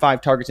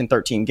 105 targets in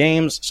 13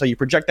 games. So you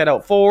project that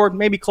out forward,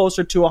 maybe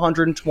closer to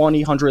 120,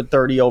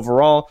 130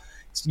 overall.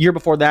 Year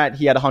before that,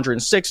 he had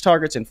 106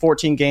 targets in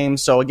 14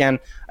 games. So again,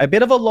 a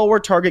bit of a lower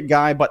target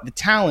guy, but the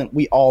talent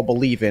we all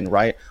believe in,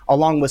 right?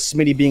 Along with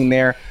Smitty being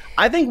there.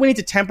 I think we need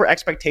to temper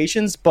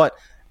expectations, but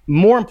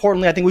more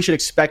importantly, I think we should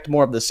expect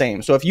more of the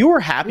same. So if you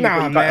were happy with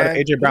what you got out of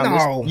A.J.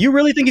 Brown, you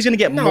really think he's going to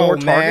get more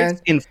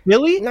targets in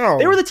Philly? No.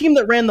 They were the team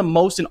that ran the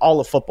most in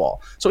all of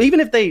football. So even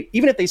if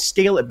they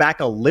scale it back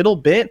a little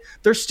bit,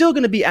 they're still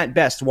going to be at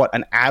best,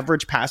 an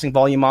average passing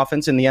volume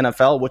offense in the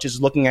NFL, which is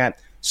looking at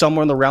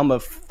somewhere in the realm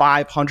of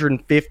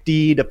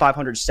 550 to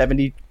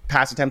 570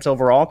 pass attempts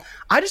overall.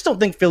 I just don't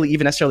think Philly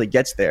even necessarily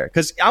gets there,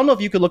 because I don't know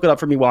if you could look it up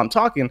for me while I'm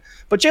talking,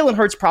 but Jalen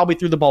Hurts probably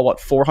threw the ball,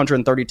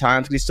 430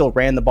 times, because he still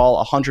ran the ball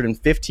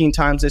 115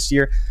 times this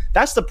year.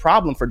 That's the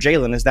problem for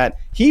Jalen, is that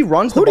he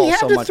runs the ball so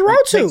much. Who did he have to throw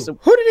to?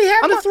 Who did he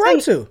have to throw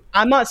to?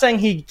 I'm not saying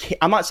he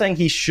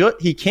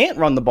can't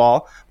run the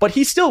ball, but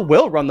he still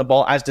will run the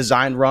ball as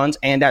designed runs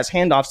and as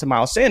handoffs to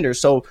Miles Sanders.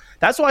 So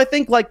that's why I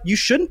think you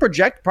shouldn't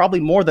project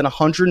probably more than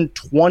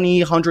 120,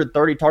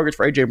 130 targets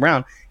for A.J.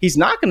 Brown. He's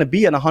not going to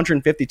be an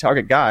 150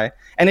 target guy.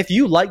 And if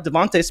you like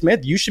Devontae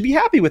Smith, you should be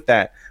happy with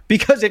that,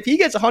 because if he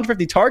gets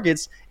 150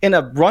 targets in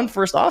a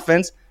run-first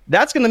offense,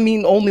 that's going to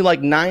mean only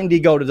 90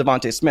 go to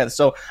Devontae Smith.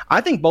 So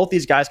I think both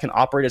these guys can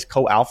operate as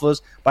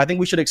co-alphas, but I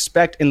think we should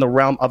expect in the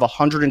realm of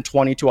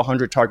 120 to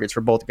 100 targets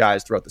for both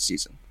guys throughout the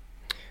season.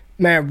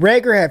 Man,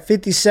 Rager had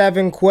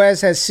 57,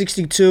 Quez has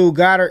 62,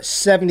 Goddard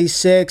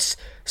 76,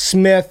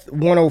 Smith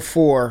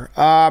 104.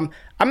 I'm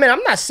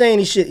not saying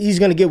he's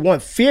going to get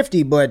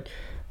 150, but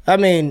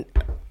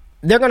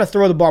they're going to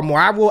throw the ball more.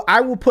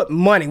 I will put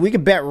money. We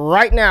can bet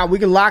right now. We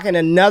can lock in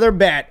another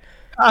bet.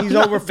 He's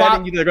over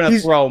five. They're going to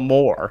throw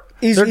more.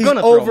 They're going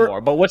to throw more.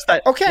 But what's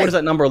that? Okay. What does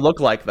that number look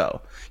like, though?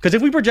 Because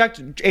if we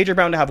project A.J.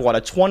 Brown to have a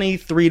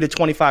 23 to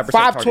 25%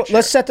 target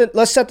share.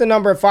 Let's set the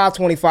number at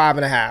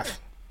 525.5.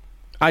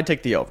 I'd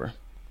take the over.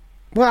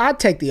 Well, I'd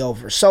take the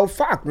over. So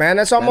fuck, man.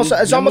 That's almost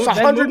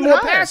 100 more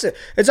passes.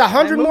 It's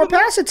 100 more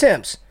pass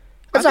attempts.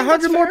 It's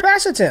 100 more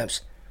pass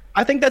attempts.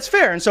 I think that's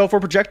fair. And so if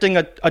we're projecting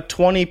a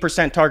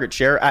 20% target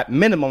share at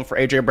minimum for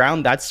A.J.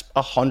 Brown, that's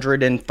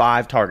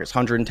 105 targets,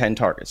 110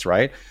 targets,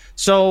 right?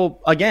 So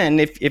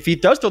again, if he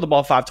does throw the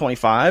ball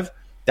 525,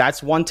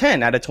 that's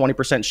 110 at a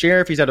 20%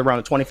 share. If he's at around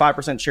a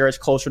 25% share, it's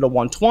closer to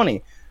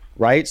 120,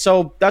 right?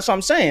 So that's what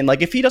I'm saying.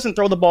 If he doesn't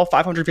throw the ball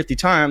 550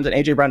 times and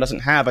A.J. Brown doesn't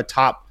have a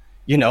top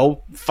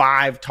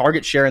 5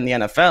 target share in the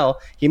NFL,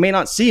 he may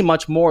not see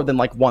much more than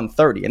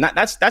 130. And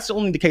that's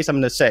only the case I'm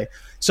going to say.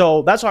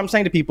 So that's what I'm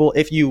saying to people.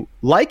 If you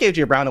like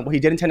A.J. Brown and what he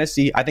did in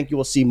Tennessee, I think you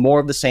will see more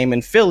of the same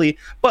in Philly.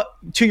 But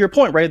to your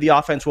point, right, the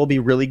offense will be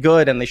really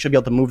good and they should be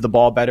able to move the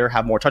ball better,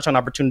 have more touchdown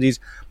opportunities.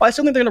 But I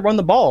still think they're going to run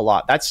the ball a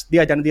lot. That's the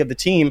identity of the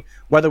team,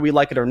 whether we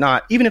like it or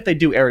not, even if they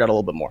do air it out a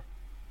little bit more.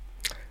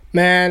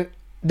 Man,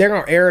 they're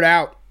going to air it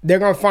out. They're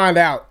going to find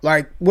out.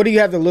 What do you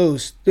have to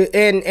lose?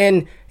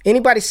 And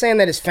anybody saying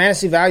that his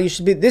fantasy value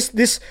should be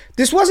this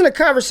wasn't a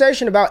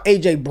conversation about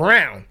A.J.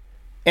 Brown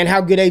and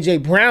how good A.J.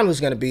 Brown was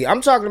going to be.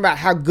 I'm talking about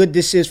how good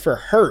this is for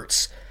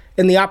Hurts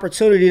and the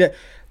opportunity to.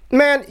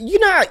 Man, you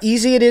know how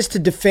easy it is to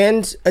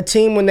defend a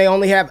team when they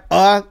only have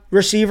a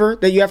receiver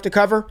that you have to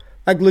cover,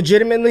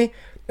 legitimately.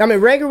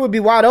 Rager would be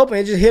wide open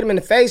and just hit him in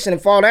the face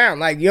and fall down.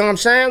 You know what I'm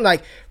saying?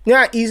 You know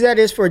how easy that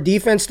is for a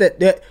defense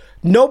that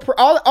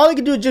all they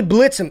can do is just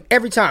blitz him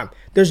every time.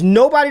 There's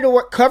nobody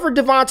to cover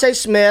Devontae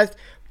Smith.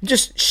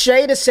 Just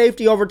shade a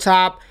safety over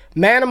top,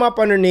 man him up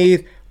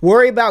underneath,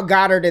 worry about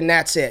Goddard, and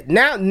that's it.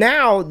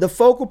 Now the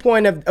focal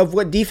point of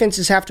what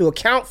defenses have to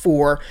account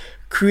for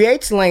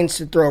creates lanes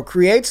to throw,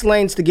 creates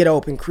lanes to get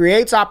open,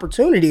 creates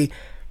opportunity.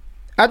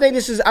 I think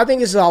this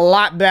is a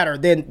lot better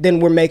than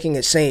we're making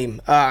it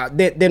seem.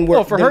 Than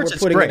we're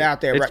putting it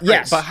out there. Right?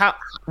 Yes. But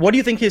what do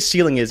you think his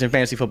ceiling is in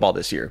fantasy football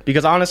this year?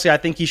 Because honestly, I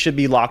think he should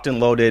be locked and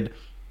loaded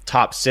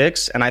top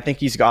 6, and I think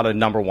he's got a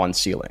number 1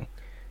 ceiling.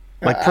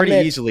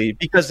 Easily,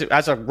 because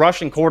as a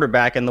rushing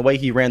quarterback and the way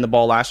he ran the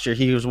ball last year,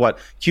 he was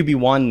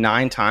QB1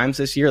 9 times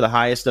this year, the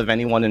highest of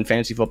anyone in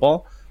fantasy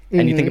football.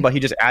 And you think about, he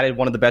just added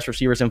one of the best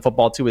receivers in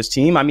football to his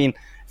team.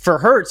 For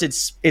Hurts,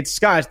 it's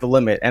sky's the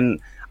limit. And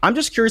I'm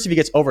just curious if he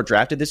gets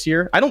overdrafted this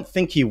year. I don't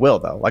think he will,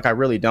 though. Like, I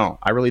really don't.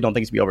 I really don't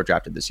think he's going to be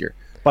overdrafted this year.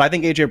 But I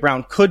think A.J.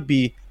 Brown could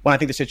be when I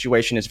think the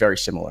situation is very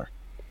similar.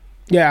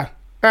 Yeah.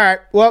 All right.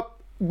 Well,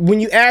 when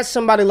you ask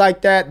somebody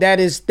like that, that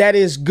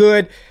is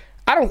good.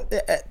 I don't,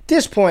 at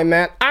this point,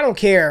 man, I don't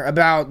care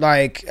about,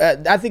 like,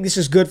 I think this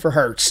is good for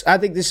Hurts. I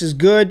think this is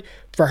good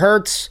for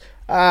Hurts.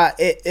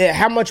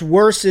 How much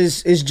worse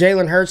is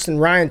Jalen Hurts than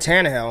Ryan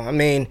Tannehill? I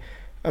mean,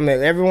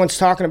 everyone's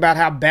talking about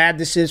how bad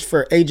this is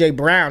for A.J.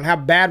 Brown. How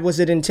bad was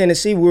it in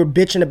Tennessee? We were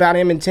bitching about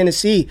him in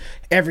Tennessee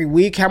every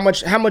week. How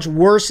much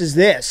worse is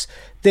this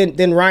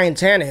than Ryan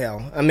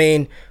Tannehill? I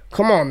mean,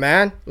 come on,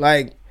 man.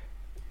 Like,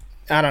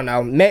 I don't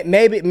know.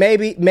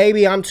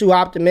 Maybe I'm too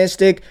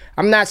optimistic.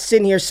 I'm not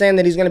sitting here saying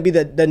that he's going to be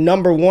the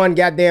number one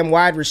goddamn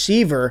wide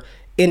receiver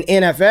in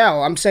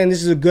NFL. I'm saying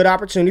this is a good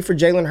opportunity for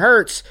Jalen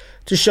Hurts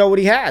to show what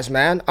he has,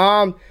 man.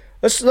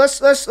 Let's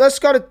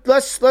go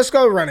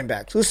to running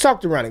backs. Let's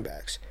talk to running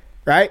backs,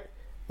 right?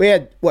 We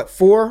had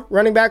 5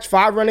 running backs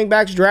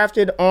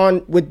drafted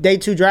with day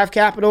 2 draft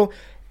capital.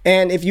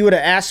 And if you would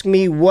have asked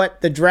me what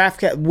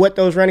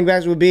those running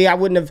backs would be, I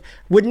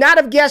would not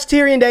have guessed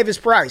Tyrion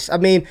Davis-Price. I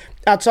mean,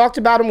 I talked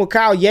about him with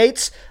Kyle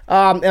Yates,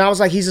 and I was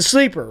like, he's a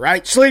sleeper,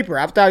 right? Sleeper.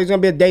 I thought he was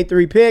going to be a day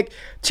 3 pick.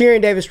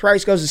 Tyrion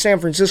Davis-Price goes to San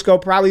Francisco,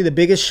 probably the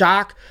biggest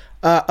shock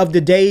of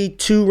the day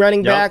 2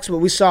 running backs. But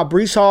we saw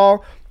Breece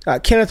Hall,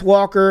 Kenneth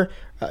Walker,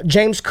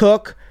 James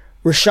Cook,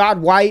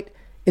 Rachaad White,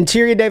 and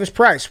Tyrion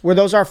Davis-Price, where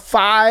those are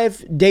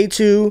 5 day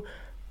 2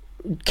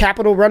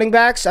 capital running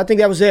backs. I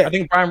think that was it. I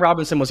think Brian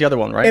Robinson was the other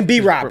one, right? And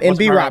B-Rob.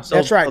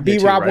 That's right.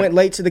 B-Rob went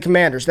late to the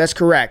Commanders. That's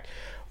correct.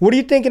 What are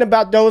you thinking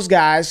about those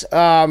guys?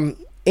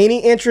 Any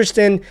interest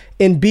in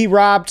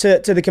B-Rob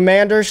to the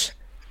Commanders?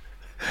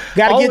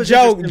 Got to get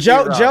Joe.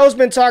 Joe's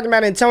been talking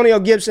about Antonio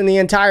Gibson the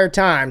entire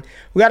time.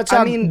 We got to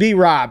talk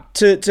B-Rob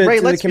to Ray,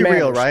 the let's Commanders. Be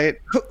real, right?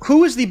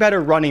 Who is the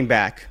better running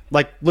back?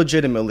 Like,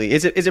 legitimately,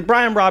 is it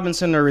Brian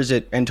Robinson or is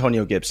it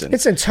Antonio Gibson?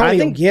 It's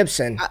Antonio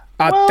Gibson.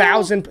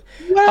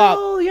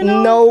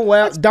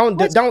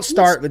 $1,000. Don't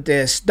start with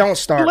this. Don't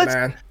start,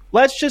 man.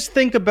 Let's just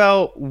think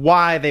about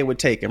why they would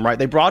take him, right?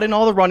 They brought in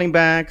all the running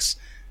backs.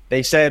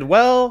 They said,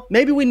 well,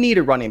 maybe we need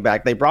a running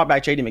back. They brought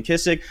back J.D.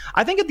 McKissick.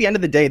 I think at the end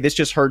of the day, this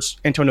just hurts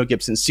Antonio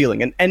Gibson's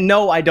ceiling. And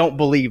no, I don't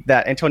believe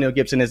that Antonio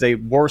Gibson is a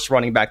worse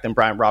running back than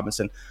Brian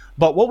Robinson.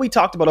 But what we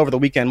talked about over the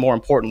weekend, more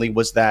importantly,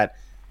 was that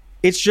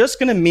it's just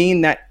going to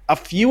mean that a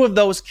few of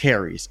those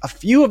carries, a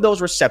few of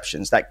those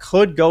receptions that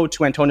could go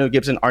to Antonio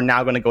Gibson are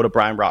now going to go to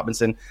Brian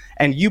Robinson.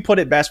 And you put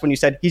it best when you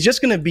said he's just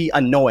going to be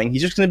annoying.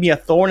 He's just going to be a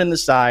thorn in the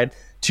side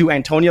to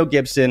Antonio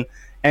Gibson.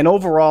 And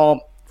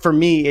overall, for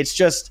me, it's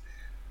just,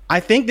 I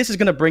think this is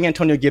going to bring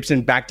Antonio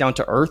Gibson back down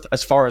to earth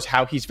as far as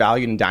how he's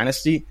valued in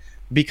Dynasty,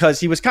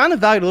 because he was kind of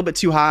valued a little bit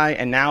too high.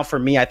 And now for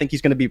me, I think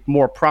he's going to be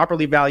more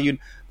properly valued.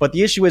 But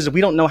the issue is we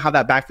don't know how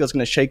that backfield is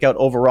going to shake out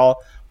overall.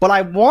 But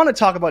I want to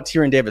talk about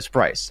Tyrion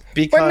Davis-Price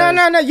because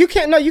no, you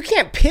can't. No, you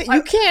can't pick.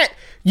 You can't.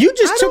 You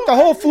just took the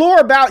whole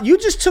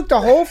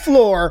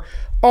floor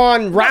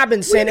on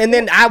Robinson, and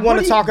then I want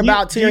to talk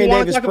about Tyrion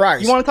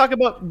Davis-Price. You want to talk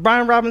about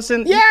Brian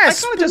Robinson?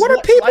 Yes. What are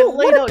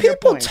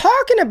people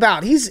talking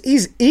about?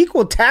 He's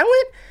equal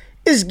talent.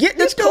 Is getting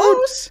this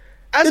close.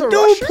 The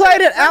dude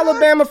played at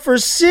Alabama for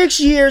 6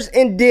 years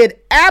and did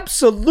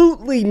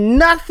absolutely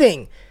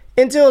nothing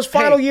until his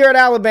final year at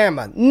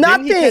Alabama.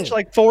 Nothing. Didn't he catch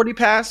like 40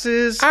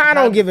 passes? I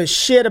don't give a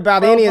shit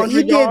about any of it.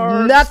 He did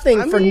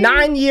nothing for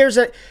 9 years.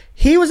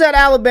 He was at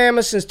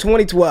Alabama since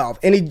 2012,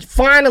 and he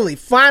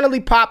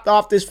finally popped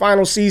off this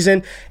final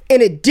season.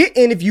 And it did.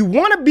 And if you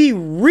want to be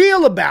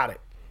real about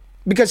it,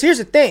 because here's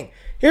the thing.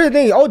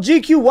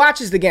 GQ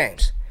watches the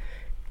games.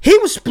 He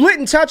was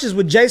splitting touches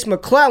with Jace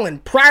McClellan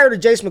prior to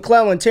Jace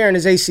McClellan tearing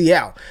his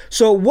ACL.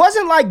 So it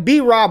wasn't like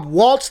B-Rob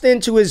waltzed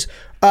into his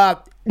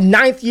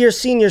 9th year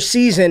senior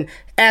season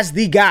as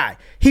the guy.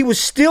 He was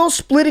still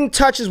splitting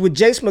touches with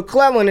Jace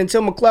McClellan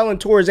until McClellan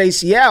tore his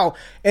ACL.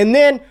 And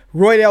then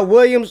Roydell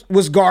Williams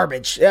was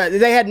garbage.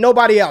 They had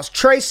nobody else.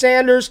 Trey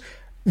Sanders,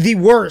 the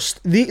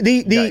worst.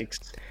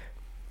 Yikes.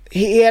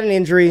 He had an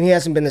injury and he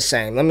hasn't been the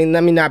same. Let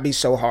me not be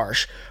so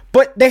harsh.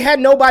 But they had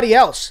nobody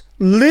else.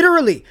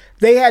 Literally,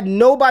 they had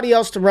nobody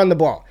else to run the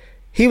ball.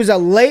 He was a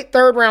late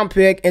 3rd round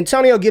pick.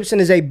 Antonio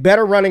Gibson is a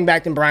better running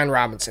back than Brian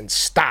Robinson.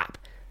 Stop.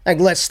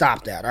 Let's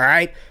stop that, all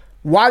right?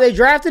 Why they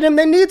drafted him,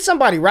 they need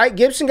somebody, right?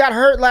 Gibson got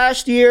hurt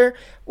last year.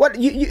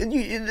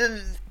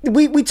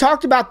 We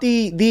talked about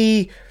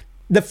the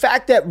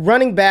fact that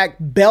running back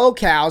bell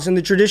cows in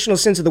the traditional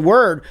sense of the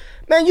word,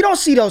 man, you don't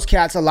see those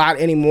cats a lot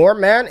anymore,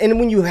 man. And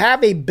when you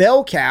have a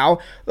bell cow,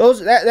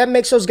 that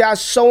makes those guys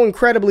so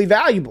incredibly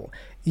valuable.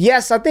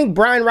 Yes, I think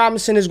Brian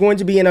Robinson is going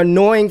to be an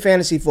annoying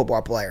fantasy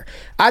football player.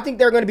 I think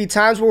there are going to be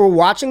times where we're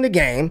watching the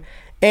game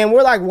and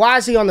we're like, why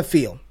is he on the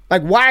field?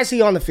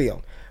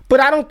 But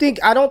I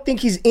don't think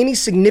he's any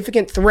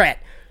significant threat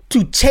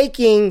to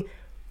taking.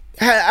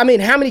 I mean,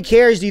 how many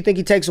carries do you think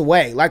he takes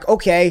away? Like,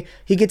 okay,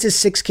 he gets his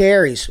 6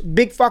 carries.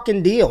 Big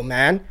fucking deal,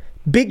 man.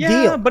 Big deal.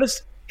 Yeah, but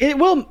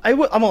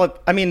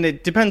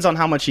it depends on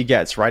how much he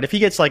gets, right? If he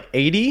gets like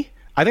 80,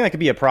 I think that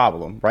could be a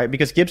problem, right?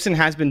 Because Gibson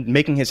has been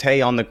making his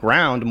hay on the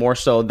ground more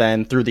so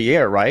than through the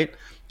air, right?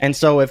 And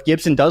so if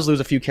Gibson does lose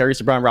a few carries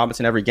to Brian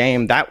Robinson every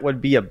game, that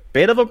would be a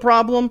bit of a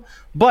problem.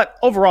 But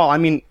overall, I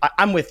mean,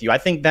 I'm with you. I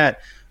think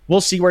that we'll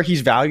see where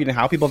he's valued and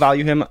how people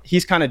value him.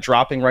 He's kind of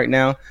dropping right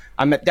now.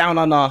 I'm down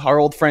on our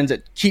old friends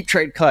at Keep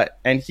Trade Cut,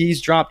 and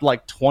he's dropped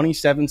like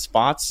 27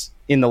 spots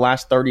in the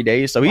last 30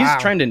 days. So he's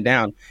trending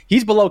down.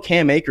 He's below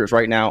Cam Akers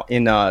right now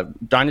in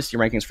dynasty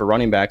rankings for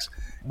running backs.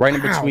 Right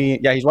in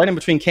between, he's right in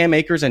between Cam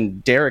Akers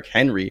and Derrick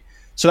Henry.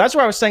 So that's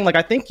where I was saying, like,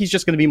 I think he's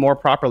just going to be more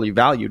properly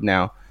valued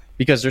now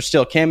because there's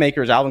still Cam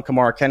Akers, Alvin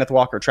Kamara, Kenneth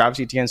Walker, Travis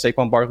Etienne,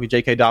 Saquon Barkley,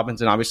 J.K.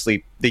 Dobbins, and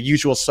obviously the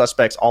usual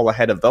suspects all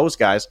ahead of those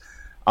guys.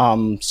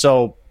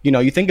 So, you know,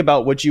 you think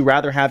about, would you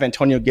rather have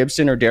Antonio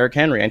Gibson or Derrick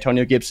Henry?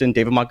 Antonio Gibson,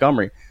 David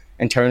Montgomery,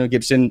 Antonio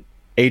Gibson,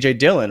 A.J.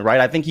 Dillon, right?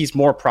 I think he's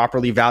more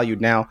properly valued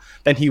now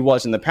than he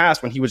was in the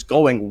past when he was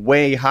going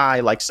way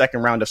high, like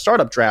second round of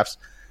startup drafts.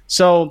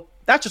 So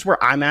that's just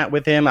where I'm at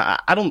with him.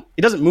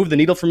 It doesn't move the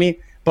needle for me,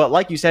 but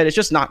like you said, it's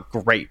just not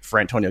great for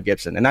Antonio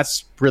Gibson, and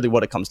that's really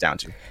what it comes down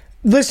to.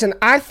 Listen,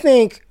 I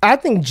think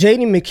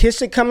J.D.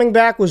 McKissic coming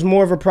back was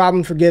more of a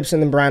problem for Gibson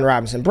than Brian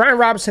Robinson. Brian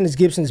Robinson is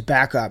Gibson's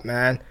backup,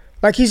 man.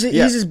 Like he's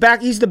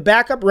the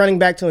backup running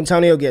back to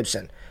Antonio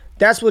Gibson.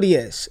 That's what he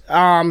is.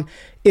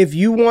 If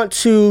you want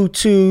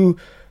to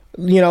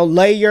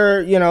lay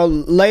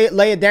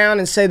it down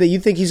and say that you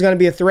think he's going to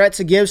be a threat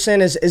to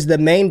Gibson as the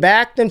main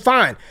back, then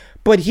fine.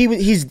 But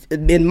he's,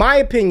 in my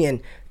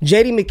opinion,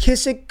 J.D.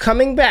 McKissic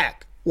coming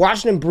back,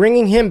 Washington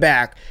bringing him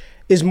back,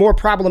 is more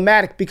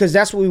problematic because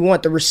that's what we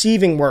want, the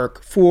receiving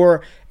work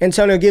for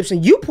Antonio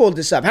Gibson. You pulled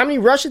this up. How many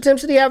rush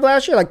attempts did he have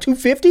last year? Like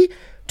 250?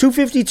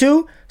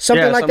 252?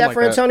 Something like that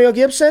for Antonio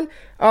Gibson?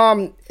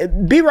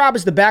 B-Rob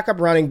is the backup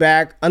running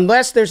back.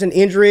 Unless there's an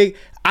injury,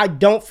 I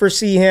don't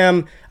foresee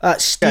him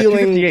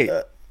stealing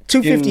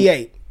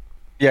 258.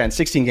 In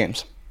 16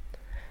 games.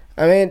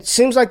 I mean, it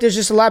seems like there's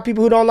just a lot of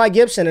people who don't like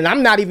Gibson, and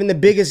I'm not even the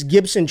biggest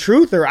Gibson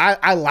truther.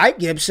 I like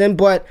Gibson,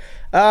 but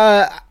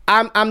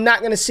I'm not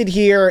going to sit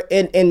here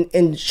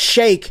and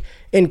shake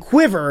and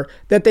quiver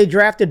that they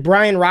drafted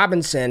Brian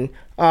Robinson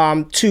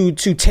to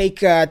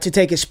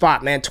take his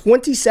spot, man.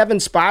 27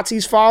 spots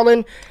he's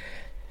fallen.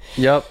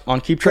 Yep,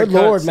 on Keep Trade Good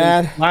Lord,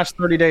 man. Last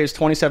 30 days,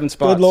 27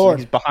 spots. Good Lord.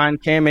 He's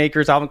behind Cam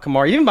Akers, Alvin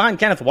Kamara, even behind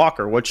Kenneth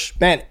Walker, which...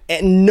 Man,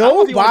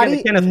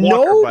 nobody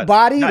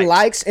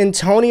likes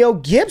Antonio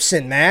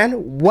Gibson,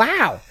 man.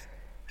 Wow.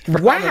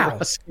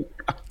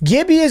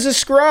 Gibby is a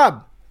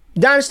scrub.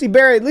 Dynasty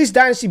Barry, at least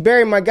Dynasty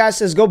Barry, my guy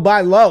says go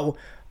buy low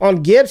on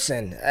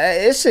Gibson.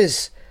 I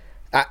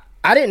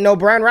didn't know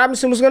Brian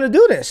Robinson was going to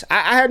do this.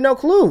 I had no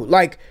clue.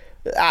 Like,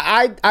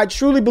 I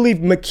truly believe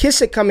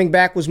McKissic coming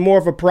back was more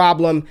of a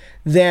problem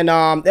than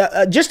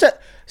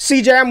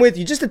CJ, I'm with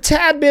you. Just a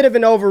tad bit of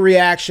an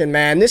overreaction,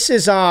 man. This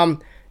is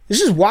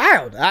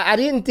wild. I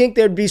didn't think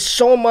there'd be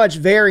so much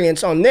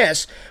variance on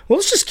this. Well,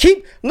 let's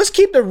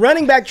keep the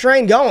running back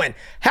train going.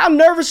 How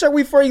nervous are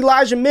we for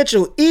Elijah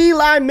Mitchell?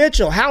 Eli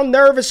Mitchell. How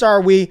nervous are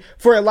we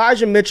for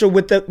Elijah Mitchell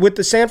with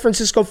the San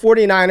Francisco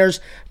 49ers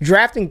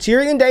drafting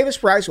Tyrion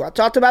Davis-Price, who I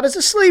talked about as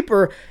a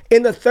sleeper,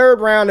 in the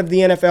third round of the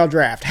NFL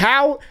draft?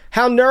 How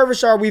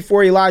nervous are we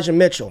for Elijah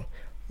Mitchell?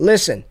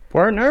 Listen.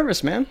 We're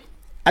nervous, man.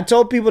 I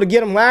told people to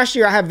get him last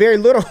year. I have very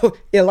little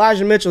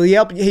Elijah Mitchell. He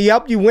helped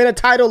you win a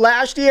title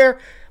last year.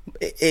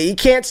 He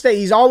can't stay.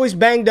 He's always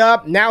banged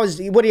up. Now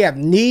what do you have?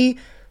 Knee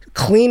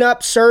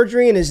cleanup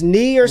surgery in his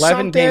knee or 11 something?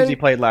 11 games he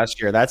played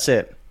last year. That's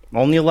it.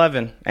 Only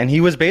 11. And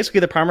he was basically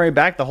the primary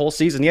back the whole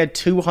season. He had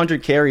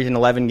 200 carries in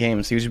 11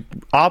 games. He was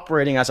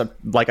operating as a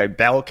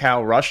bell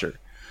cow rusher.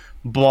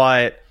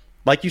 But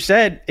like you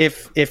said,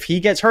 if he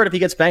gets hurt, if he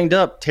gets banged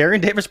up, Tyrion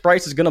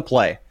Davis-Price is going to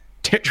play.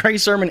 Trey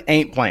Sermon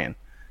ain't playing.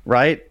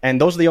 Right? And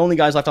those are the only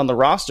guys left on the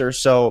roster.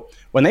 So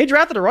when they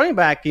drafted a running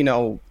back,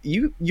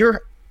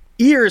 your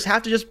ears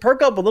have to just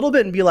perk up a little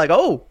bit and be like,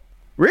 oh,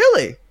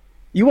 really?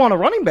 You want a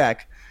running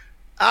back?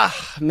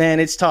 Man,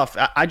 it's tough.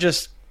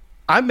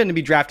 I'm going to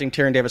be drafting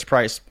Tyrion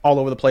Davis-Price all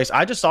over the place.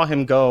 I just saw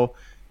him go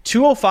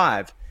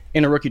 205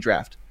 in a rookie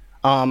draft.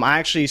 I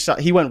actually saw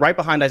he went right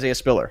behind Isaiah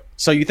Spiller.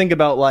 So you think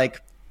about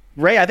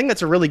Ray, I think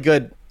that's a really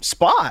good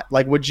spot.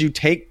 Would you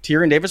take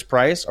Tyrion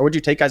Davis-Price or would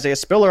you take Isaiah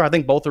Spiller? I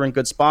think both are in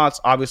good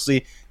spots.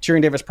 Obviously,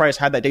 Tyrion Davis-Price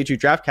had that day 2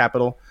 draft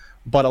capital,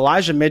 but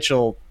Elijah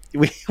Mitchell,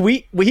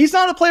 he's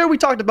not a player we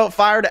talked about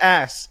fire to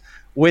ass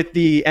with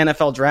the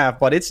NFL draft,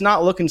 but it's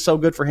not looking so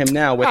good for him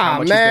now with how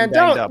much he's been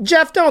banged up.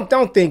 Jeff,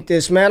 don't think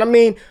this, man. I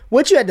mean,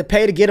 what you had to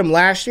pay to get him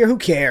last year, who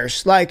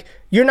cares?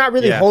 You're not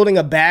really holding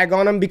a bag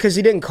on him because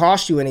he didn't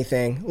cost you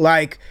anything.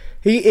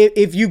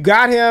 If you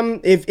got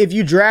him, if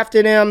you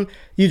drafted him,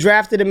 you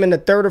drafted him in the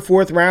 3rd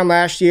or 4th round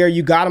last year.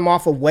 You got him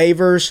off of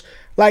waivers.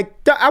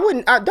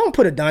 Don't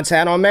put a dunce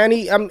hat on, man.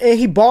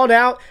 He balled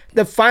out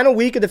the final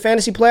week of the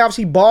fantasy playoffs.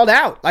 He balled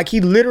out.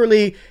 He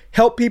literally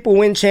helped people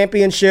win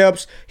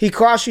championships. He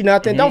cost you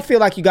nothing. Mm-hmm. Don't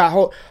feel like you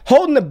got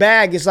holding the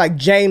bag is like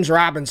James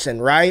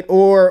Robinson, right?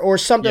 Or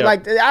something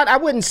like that. I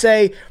won't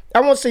say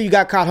you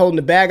got caught holding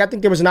the bag. I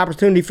think there was an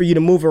opportunity for you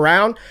to move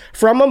around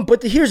from him.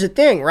 But here's the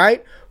thing,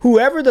 right?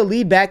 whoever the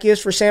lead back is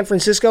for San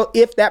Francisco,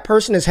 if that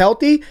person is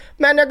healthy,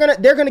 man,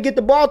 they're gonna get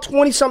the ball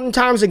 20-something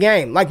times a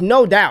game, like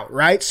no doubt,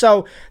 right?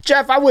 So,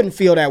 Jeff, I wouldn't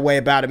feel that way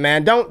about it,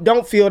 man.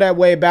 Don't feel that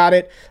way about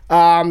it.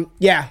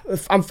 Yeah,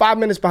 I'm 5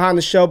 minutes behind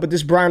the show, but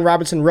this Brian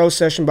Robinson roast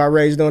session by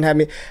Rays don't have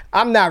me.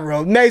 I'm not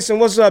roast. Mason,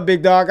 what's up,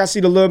 big dog? I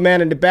see the little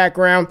man in the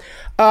background.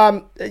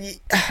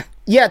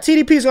 Yeah,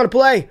 TDP is gonna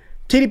play.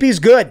 TDP is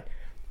good.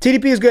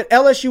 TDP is good.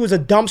 LSU is a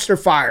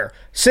dumpster fire.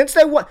 Since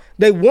they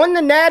won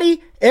the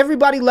Natty,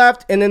 everybody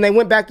left, and then they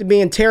went back to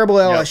being terrible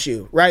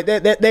LSU, right?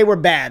 They were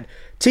bad.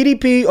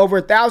 TDP, over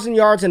 1,000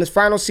 yards in his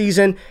final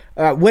season,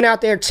 went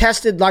out there,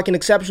 tested like an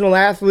exceptional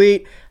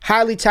athlete,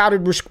 highly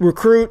touted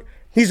recruit.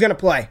 He's going to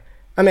play.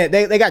 I mean,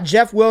 they got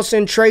Jeff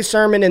Wilson, Trey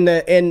Sermon, and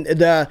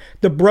the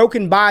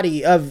broken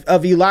body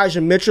of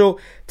Elijah Mitchell.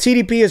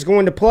 TDP is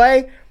going to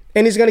play,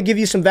 and he's going to give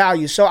you some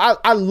value. So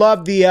I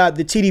love the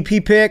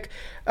TDP pick.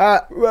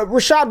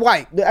 Rachaad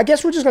White. I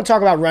guess we're just going to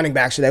talk about running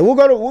backs today. We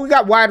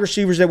got wide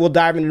receivers that we'll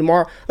dive into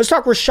tomorrow. Let's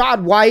talk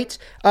Rachaad White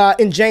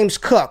and James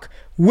Cook.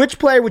 Which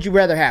player would you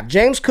rather have,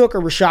 James Cook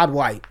or Rachaad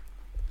White?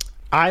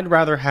 I'd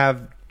rather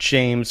have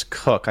James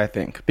Cook, I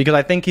think, because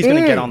I think he's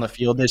going to get on the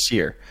field this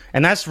year.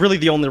 And that's really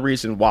the only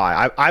reason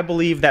why. I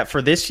believe that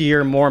for this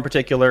year, more in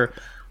particular,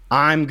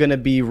 I'm going to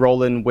be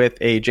rolling with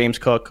a James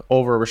Cook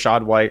over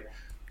Rachaad White.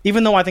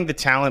 Even though I think the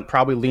talent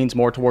probably leans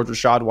more towards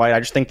Rachaad White, I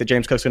just think that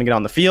James Cook's going to get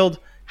on the field.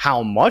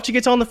 How much he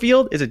gets on the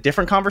field is a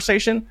different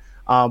conversation.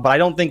 But I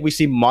don't think we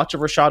see much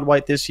of Rachaad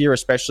White this year,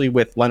 especially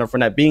with Leonard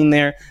Fournette being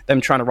there,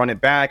 them trying to run it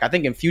back. I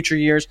think in future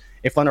years,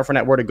 if Leonard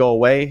Fournette were to go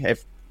away,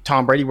 if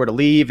Tom Brady were to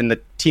leave and the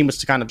team was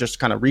to kind of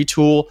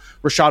retool,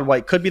 Rachaad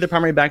White could be the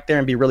primary back there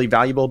and be really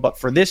valuable. But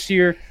for this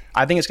year,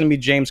 I think it's going to be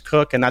James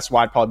Cook, and that's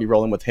why I'd probably be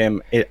rolling with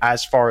him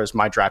as far as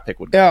my draft pick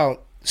would go.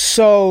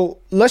 So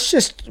let's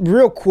just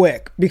real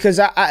quick, because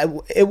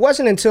it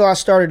wasn't until I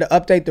started to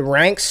update the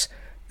ranks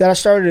that I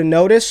started to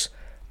notice.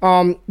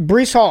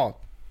 Breece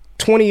Hall,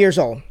 20 years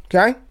old,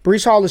 okay?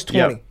 Breece Hall is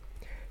 20. Yep.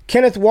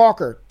 Kenneth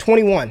Walker,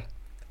 21.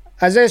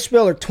 Isaiah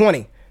Spiller,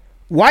 20.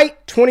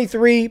 White,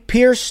 23.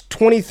 Pierce,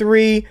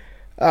 23.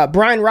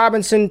 Brian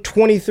Robinson,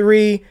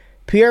 23.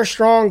 Pierre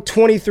Strong,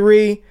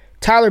 23.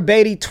 Tyler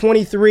Beatty,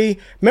 23.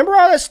 Remember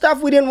all that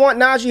stuff we didn't want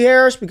Najee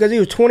Harris because he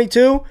was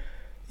 22?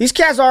 These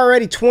cats are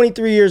already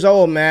 23 years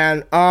old,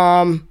 man.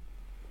 I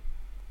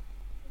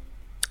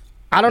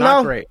don't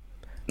know. Great.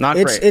 Not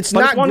great. It's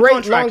not great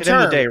long term. At the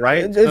end of the day,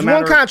 right? It's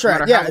one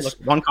contract. Yeah, it's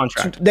one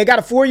contract. They got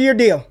a 4-year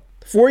deal.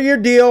 4-year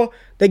deal.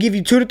 They give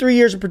you 2 to 3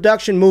 years of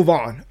production. Move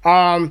on.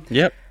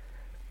 Yep.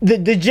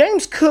 The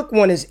James Cook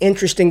one is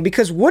interesting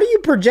because what do you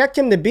project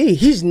him to be?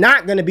 He's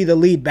not going to be the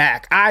lead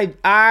back.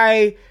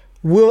 I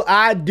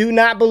do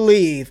not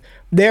believe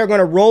they're going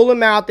to roll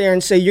him out there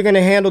and say you're going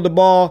to handle the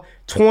ball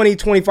 20,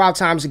 25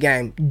 times a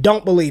game.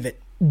 Don't believe it.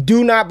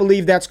 Do not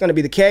believe that's going to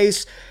be the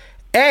case.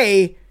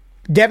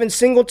 Devin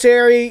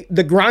Singletary,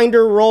 the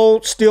grinder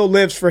role still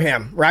lives for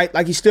him, right?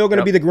 Like he's still going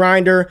to be the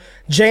grinder.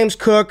 James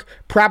Cook,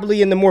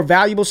 probably in the more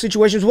valuable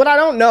situations. What I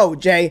don't know,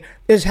 Jay,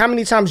 is how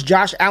many times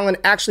Josh Allen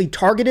actually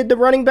targeted the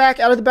running back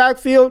out of the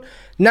backfield.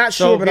 Not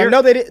sure, but I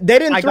know they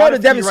didn't throw to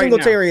Devin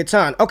Singletary a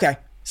ton. Okay.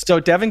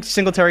 So Devin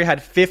Singletary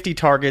had 50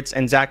 targets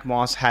and Zach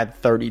Moss had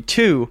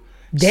 32.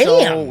 Damn.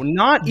 So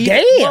not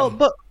even. Damn.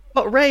 Well,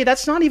 but Ray,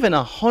 that's not even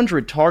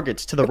 100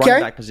 targets to the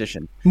running back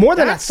position. More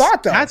than I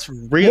thought, though. That's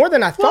real. More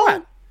than I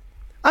thought.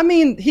 I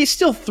mean, he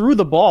still threw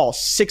the ball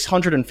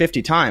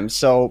 650 times,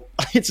 so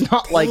it's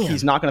not like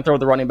he's not going to throw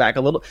the running back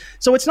a little.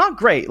 So it's not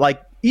great.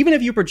 Like, even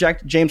if you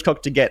project James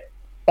Cook to get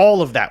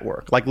all of that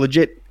work, like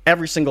legit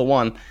every single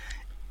one,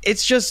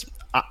 it's just,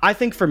 I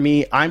think for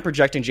me, I'm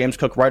projecting James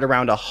Cook right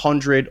around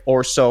 100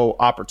 or so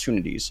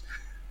opportunities.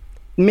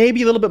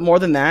 Maybe a little bit more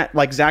than that.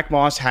 Like Zach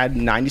Moss had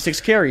 96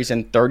 carries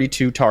and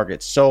 32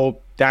 targets. So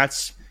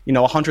that's,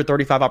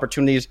 135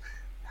 opportunities.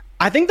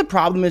 I think the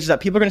problem is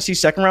that people are going to see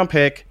second-round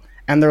pick,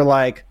 and they're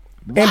like,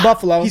 wow, and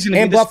Buffalo. He's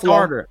going to be the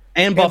starter.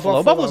 And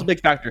Buffalo. Buffalo's a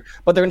big factor.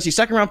 But they're going to see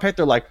second-round pick.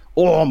 They're like,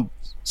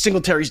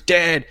 Singletary's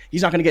dead.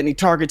 He's not going to get any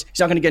targets. He's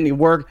not going to get any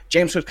work.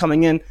 James Cook's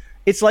coming in.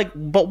 It's like,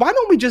 but why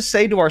don't we just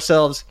say to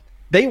ourselves,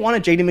 they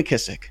wanted J.D.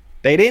 McKissick.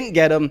 They didn't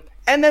get him.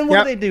 And then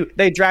what do they do?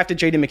 They drafted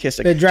J.D.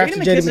 McKissick. J.D.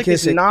 McKissick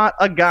is not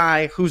a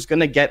guy who's going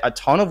to get a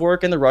ton of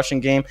work in the rushing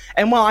game.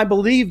 And while I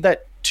believe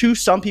that, to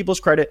some people's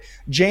credit,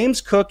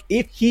 James Cook,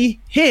 if he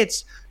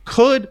hits,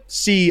 could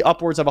see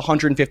upwards of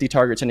 150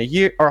 targets in a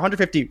year or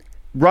 150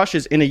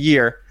 rushes in a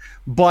year,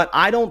 but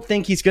I don't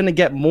think he's going to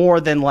get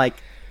more than like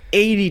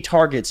 80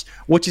 targets,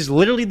 which is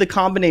literally the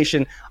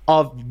combination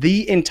of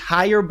the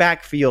entire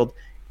backfield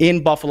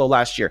in Buffalo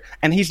last year.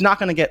 And he's not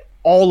going to get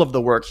all of the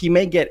work. He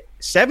may get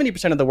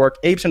 70% of the work,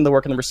 80% of the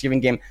work in the receiving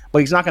game, but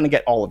he's not going to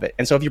get all of it.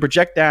 And so if you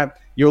project that,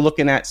 you're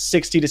looking at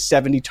 60 to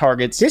 70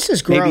 targets. This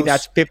is gross. Maybe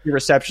that's 50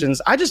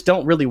 receptions. I just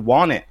don't really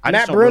want it.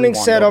 Matt Bruning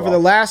said over the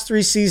last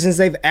 3 seasons,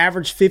 they've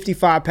averaged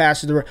 55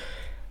 passes.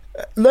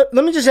 Let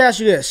me just ask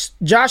you this.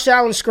 Josh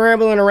Allen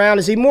scrambling around,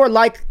 is he more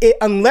like,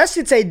 unless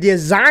it's a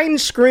design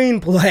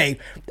screenplay,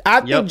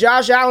 I think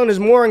Josh Allen is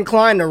more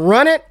inclined to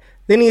run it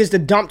than he is to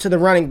dump to the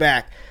running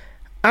back.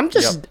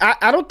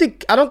 I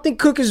don't think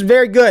Cook is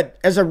very good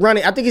as a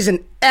running. I think he's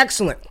an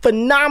excellent,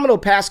 phenomenal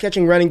pass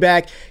catching running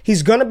back.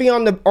 He's going to be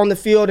on the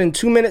field in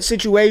 2-minute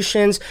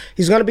situations.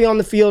 He's going to be on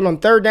the field on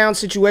third down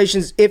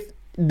situations if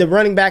the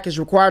running back is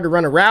required to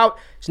run a route.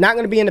 He's not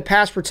going to be in the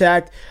pass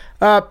protect.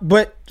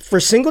 But for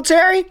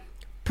Singletary,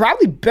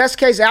 probably best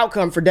case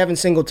outcome for Devin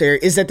Singletary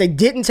is that they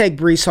didn't take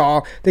Breece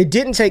Hall. They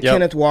didn't take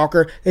Kenneth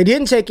Walker. They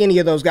didn't take any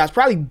of those guys.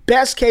 Probably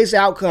best case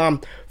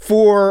outcome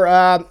for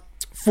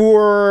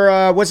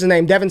what's his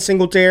name, Devin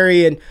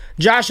Singletary, and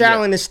Josh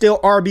Allen is still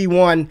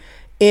RB1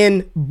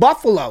 in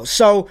Buffalo.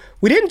 So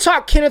we didn't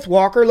talk Kenneth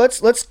Walker.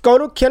 Let's go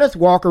to Kenneth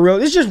Walker.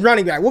 This is just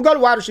running back. We'll go to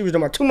wide receivers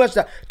tomorrow. Too much.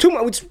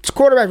 It's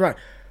quarterback running.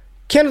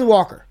 Kenneth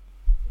Walker.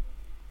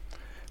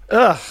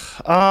 I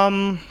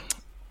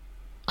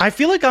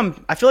feel like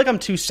I'm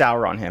too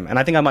sour on him, and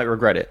I think I might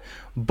regret it.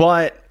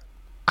 But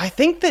I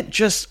think that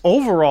just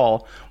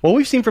overall, what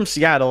we've seen from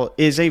Seattle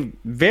is a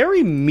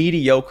very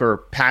mediocre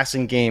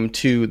passing game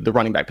to the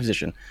running back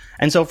position.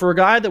 And so for a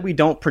guy that we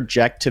don't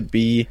project to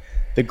be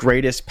the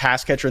greatest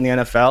pass catcher in the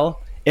NFL,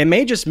 it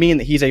may just mean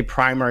that he's a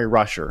primary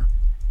rusher.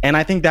 And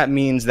I think that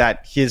means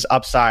that his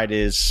upside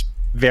is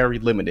very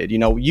limited. You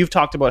know, you've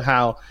talked about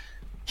how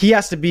he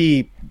has to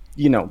be,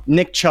 you know,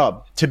 Nick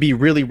Chubb to be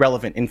really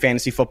relevant in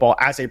fantasy football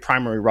as a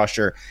primary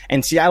rusher.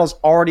 And Seattle's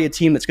already a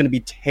team that's going to be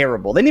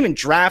terrible. They didn't even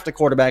draft a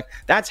quarterback.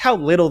 That's how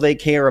little they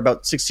care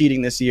about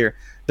succeeding this year.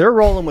 They're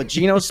rolling with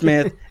Geno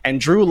Smith and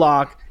Drew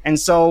Lock. And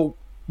so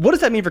what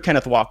does that mean for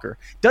Kenneth Walker?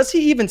 Does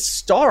he even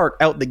start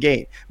out the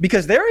gate?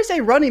 Because there is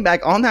a running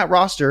back on that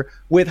roster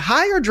with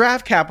higher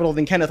draft capital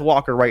than Kenneth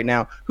Walker right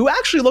now, who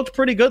actually looked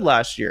pretty good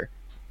last year.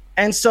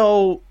 And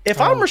so if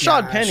I'm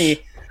Rashad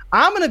Penny,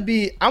 I'm gonna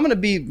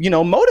be, you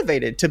know,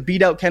 motivated to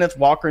beat out Kenneth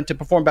Walker and to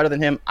perform better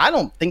than him. I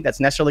don't think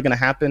that's necessarily going to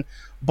happen.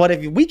 But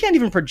if we can't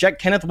even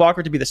project Kenneth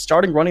Walker to be the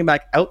starting running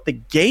back out the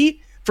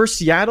gate for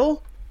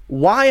Seattle,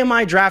 why am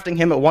I drafting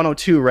him at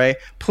 102, Ray?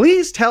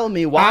 Please tell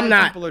me why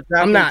people are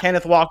drafting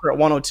Kenneth Walker at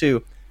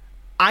 102.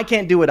 I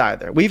can't do it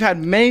either. We've had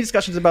many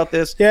discussions about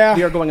this. Yeah.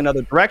 We are going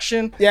another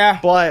direction. Yeah.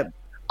 But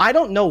I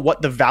don't know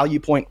what the value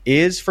point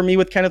is for me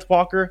with Kenneth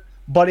Walker.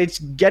 But it's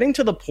getting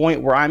to the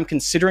point where I'm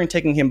considering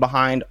taking him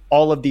behind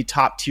all of the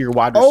top-tier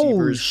wide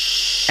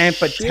receivers and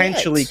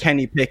potentially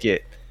Kenny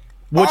Pickett,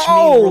 which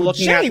means we're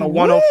looking at the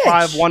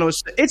 105,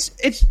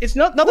 106. It's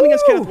nothing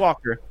against Kenneth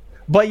Walker.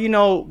 But, you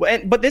know,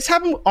 but this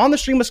happened on the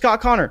stream with Scott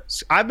Connor.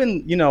 I've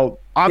been, you know,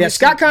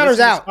 obviously. Yeah, Scott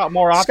Connor's out.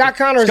 Scott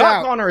Connor's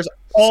out.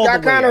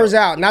 Scott Connor is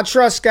out. Not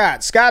trust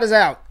Scott. Scott is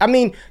out. I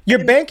mean,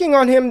 you're banking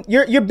on him.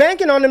 You're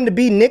banking on him to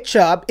be Nick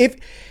Chubb.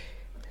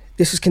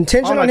 This is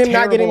contingent on him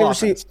not getting the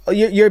receipt.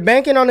 You're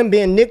banking on him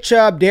being Nick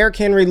Chubb, Derrick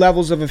Henry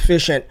levels of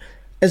efficient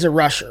as a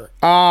rusher.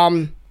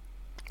 I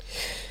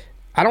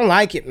don't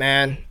like it,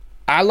 man.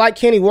 I like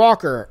Kenny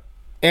Walker,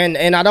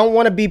 and I don't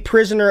want to be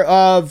prisoner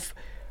of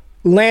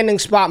landing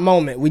spot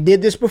moment. We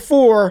did this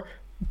before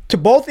to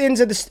both ends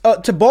of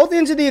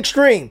the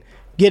extreme,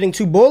 getting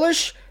too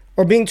bullish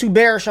or being too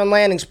bearish on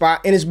landing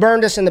spot, and it's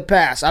burned us in the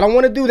past. I don't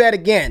want to do that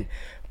again.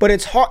 But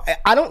it's hard.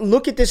 I don't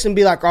look at this and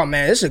be like, oh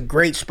man, this is a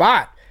great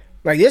spot.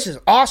 Like, this is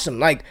awesome.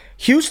 Like,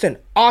 Houston,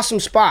 awesome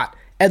spot.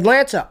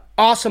 Atlanta,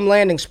 awesome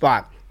landing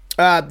spot.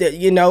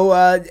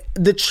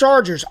 The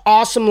Chargers,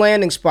 awesome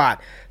landing spot.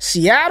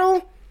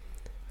 Seattle,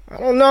 I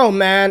don't know,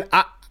 man.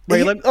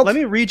 Let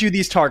me read you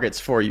these targets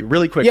for you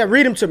really quick. Yeah,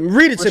 read them to me.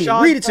 Read it to me.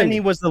 Rashad Penny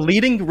was the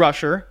leading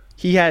rusher.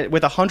 He had,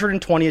 with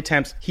 120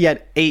 attempts, he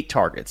had 8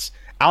 targets.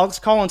 Alex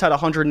Collins had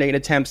 108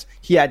 attempts.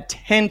 He had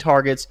 10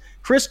 targets.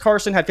 Chris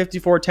Carson had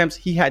 54 attempts.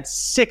 He had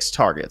 6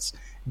 targets.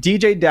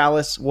 DJ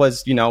Dallas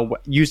was, you know,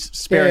 used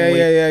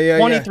sparingly.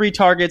 23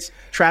 targets.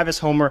 Travis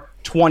Homer,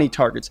 20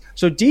 targets.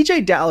 So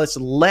DJ Dallas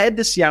led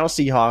the Seattle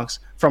Seahawks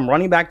from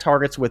running back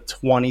targets with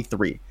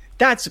 23.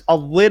 That's a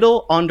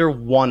little under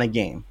 1 a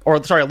game. A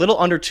little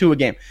under 2 a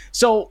game.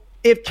 So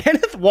if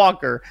Kenneth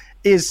Walker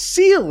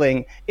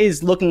ceiling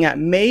is looking at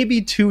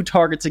maybe 2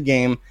 targets a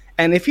game,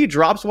 and if he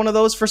drops one of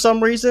those for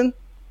some reason,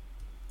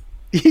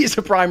 he's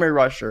a primary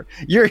rusher.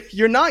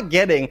 You're not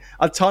getting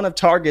a ton of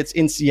targets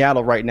in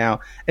Seattle right now,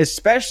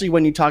 especially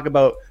when you talk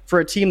about for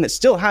a team that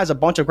still has a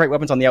bunch of great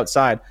weapons on the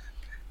outside.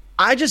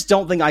 I just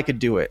don't think I could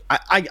do it.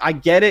 I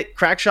get it.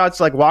 Crack shots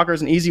like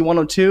Walker's an easy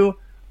 102.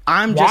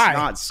 I'm just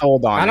not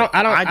sold on it.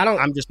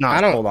 I'm just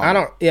not sold on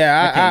it.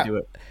 I can't do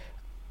it.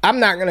 I'm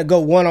not going to go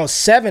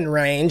 107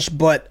 range,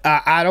 but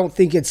I don't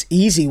think it's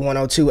easy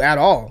 102 at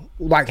all.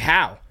 Like,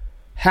 how?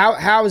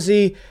 How is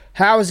he?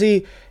 I'm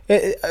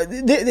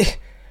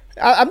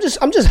just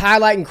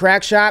highlighting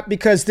crack shot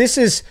because this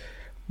is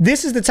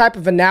the type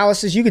of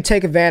analysis you could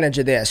take advantage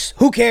of this.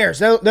 Who cares?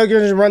 They're going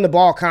to run the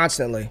ball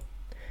constantly.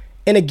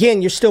 And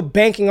again, you're still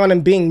banking on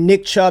him being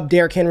Nick Chubb,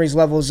 Derrick Henry's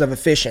levels of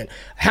efficient.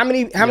 How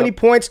many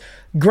points?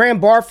 Graham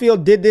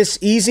Barfield did this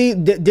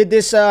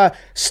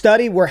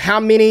study where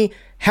how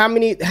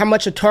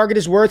much a target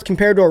is worth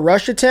compared to a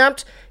rush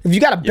attempt. If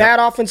you got a bad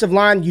offensive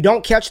line, you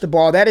don't catch the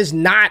ball. That's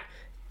not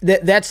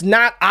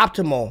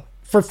optimal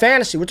for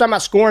fantasy. We're talking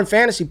about scoring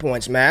fantasy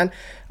points, man.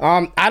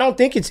 I don't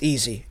think it's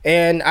easy.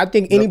 And I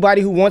think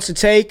anybody who wants to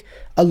take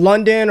a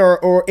London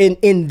or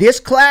in this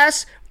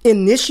class,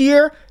 in this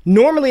year,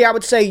 normally I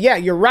would say, yeah,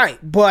 you're right.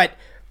 But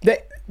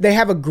they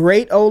have a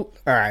great old.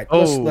 All right.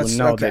 They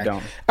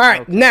don't. All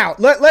right. Okay. Now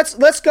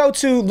let's go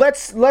to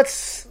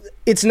let's.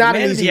 It's not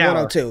an easy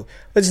 102.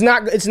 It's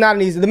not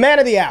an easy. The man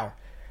of the hour,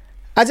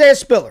 Isaiah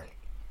Spiller.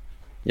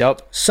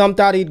 Yep. Some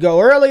thought he'd go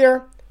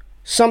earlier.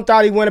 Some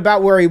thought he went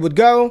about where he would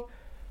go.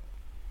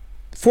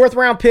 4th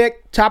round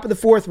pick, top of the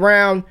 4th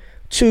round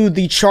to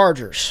the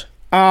Chargers.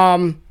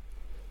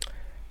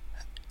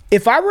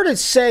 If I were to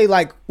say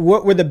like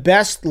what were the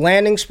best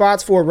landing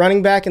spots for a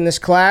running back in this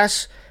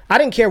class, I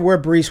didn't care where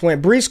Breece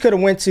went. Breece could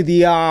have went to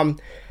the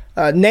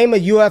name a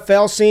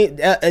UFL scene,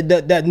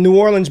 the New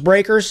Orleans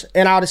Breakers,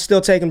 and I would have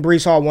still taken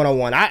Breece Hall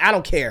 101. I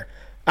don't care.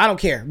 I don't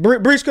care.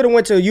 Breece could have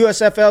went to a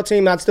USFL team,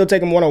 and I'd still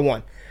take him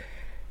 101.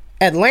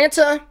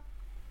 Atlanta,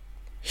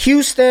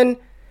 Houston,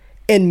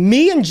 and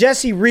me and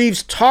Jesse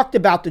Reeves talked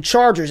about the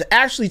Chargers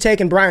actually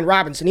taking Brian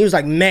Robinson. He was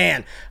like,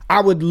 man, I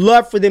would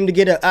love for them to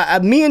get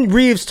me and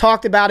Reeves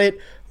talked about it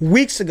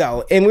weeks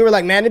ago, and we were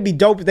like, man, it'd be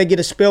dope if they get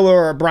a Spiller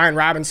or a Brian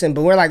Robinson,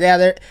 but we're like,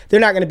 yeah, they're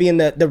not going to be in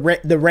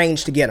the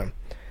range to get him.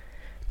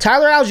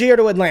 Tyler Algier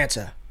to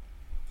Atlanta.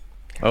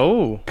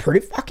 Oh.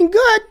 Pretty fucking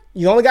good.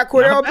 You only got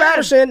Cordero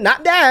Patterson,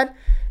 not bad.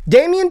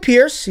 Damian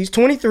Pierce, he's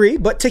 23,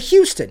 but to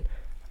Houston.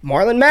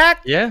 Marlon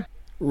Mack. Yeah.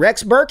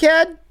 Rex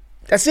Burkhead.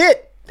 That's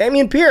it.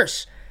 Damian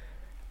Pierce.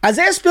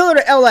 Isaiah Spiller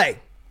to LA.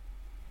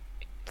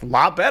 A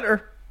lot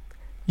better.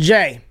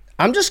 Jay,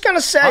 I'm just going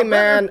to say,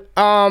 man,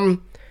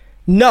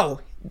 no.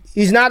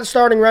 He's not a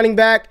starting running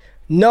back.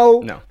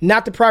 No,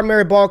 not the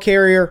primary ball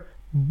carrier.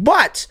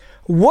 But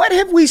what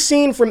have we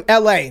seen from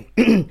LA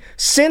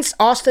since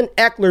Austin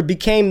Eckler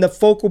became the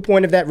focal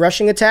point of that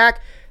rushing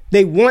attack?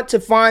 They want to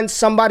find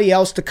somebody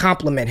else to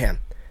complement him.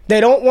 They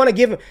don't want to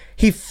give him.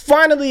 He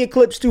finally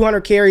eclipsed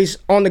 200 carries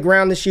on the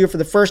ground this year for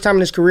the first time in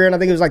his career, and I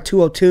think it was like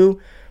 202,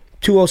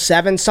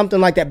 207, something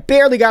like that.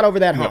 Barely got over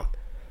that hump.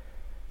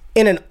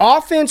 In an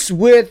offense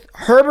with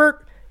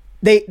Herbert,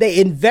 they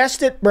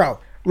invested, bro.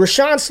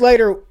 Rashawn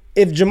Slater,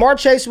 if Jamar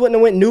Chase wouldn't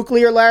have went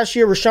nuclear last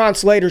year, Rashawn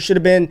Slater should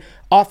have been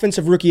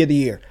Offensive Rookie of the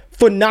Year.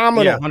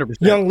 Phenomenal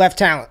young left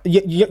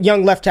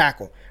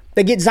tackle.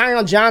 They get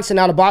Zion Johnson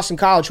out of Boston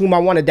College, whom I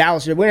wanted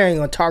Dallas. We ain't even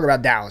going to talk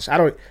about Dallas.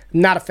 I'm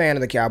not a fan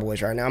of the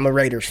Cowboys right now. I'm a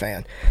Raiders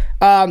fan.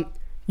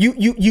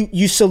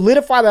 You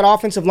solidify that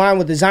offensive line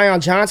with the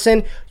Zion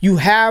Johnson. You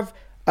have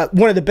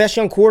one of the best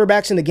young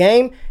quarterbacks in the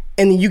game,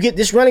 and you get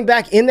this running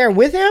back in there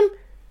with him.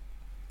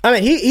 I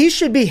mean, he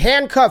should be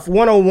handcuffed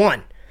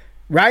 101,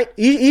 right?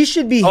 He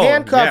should be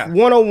handcuffed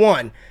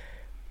 101.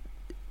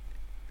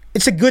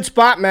 It's a good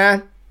spot,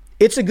 man.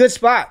 It's a good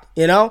spot,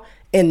 you know?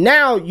 And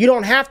now you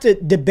don't have to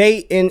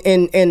debate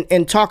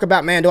and talk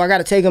about, man, do I got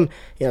to take him,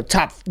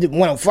 top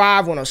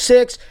 105,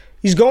 106?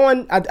 He's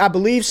going, I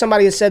believe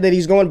somebody has said that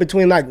he's going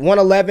between like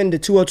 111 to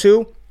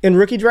 202 in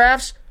rookie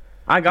drafts.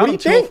 I got him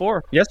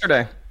 204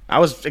 yesterday. I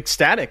was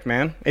ecstatic,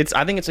 man.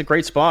 I think it's a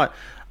great spot.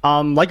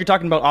 Like you're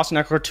talking about, Austin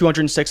Eckler,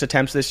 206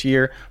 attempts this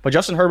year, but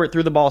Justin Herbert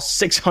threw the ball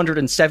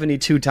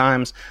 672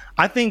 times.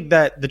 I think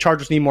that the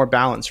Chargers need more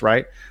balance,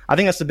 right? I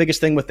think that's the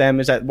biggest thing with them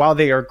is that while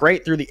they are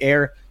great through the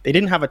air, they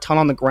didn't have a ton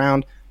on the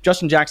ground.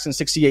 Justin Jackson,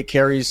 68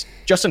 carries.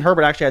 Justin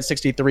Herbert actually had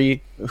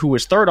 63, who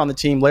was third on the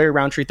team. Larry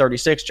Roundtree,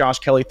 36. Josh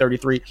Kelly,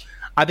 33.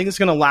 I think it's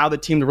going to allow the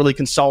team to really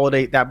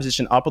consolidate that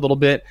position up a little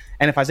bit.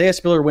 And if Isaiah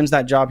Spiller wins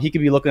that job, he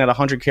could be looking at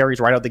 100 carries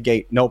right out the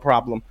gate, no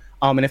problem.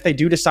 And if they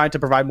do decide to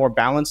provide more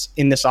balance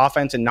in this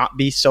offense and not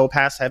be so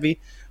pass heavy,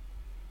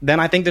 then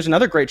I think there's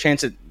another great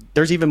chance that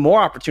there's even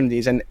more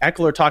opportunities. And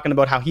Eckler talking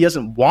about how he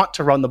doesn't want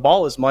to run the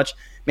ball as much.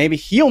 Maybe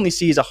he only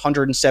sees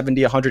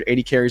 170,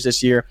 180 carries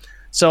this year.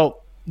 So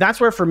that's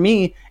where, for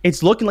me,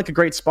 it's looking like a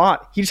great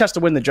spot. He just has to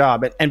win the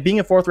job. And being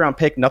a 4th-round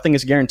pick, nothing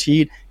is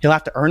guaranteed. He'll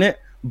have to earn it.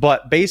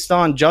 But based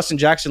on Justin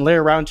Jackson,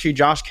 Larry Roundtree,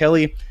 Josh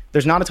Kelly,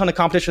 there's not a ton of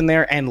competition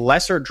there and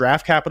lesser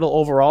draft capital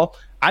overall.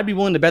 I'd be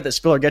willing to bet that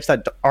Spiller gets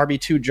that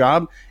RB2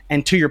 job.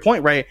 And to your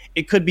point, Ray,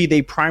 it could be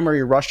the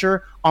primary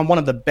rusher on one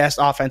of the best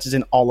offenses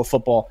in all of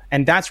football.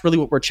 And that's really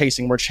what we're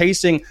chasing. We're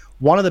chasing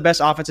one of the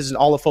best offenses in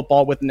all of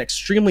football with an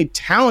extremely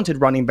talented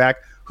running back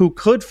who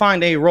could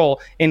find a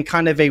role in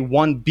kind of a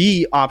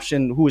 1B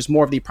option, who is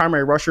more of the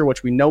primary rusher,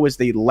 which we know is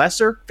the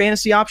lesser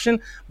fantasy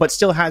option, but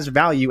still has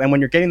value. And when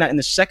you're getting that in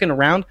the second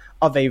round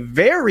of a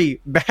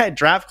very bad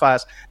draft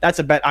class, that's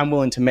a bet I'm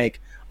willing to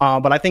make.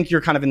 But I think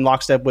you're kind of in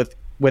lockstep with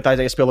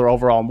Isaiah Spiller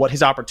overall and what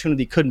his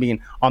opportunity could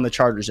mean on the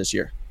Chargers this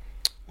year.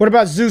 What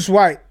about Zeus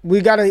White?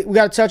 We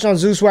gotta touch on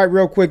Zeus White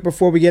real quick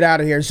before we get out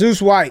of here.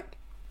 Zeus White.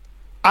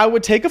 I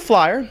would take a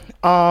flyer.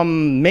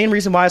 Main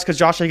reason why is because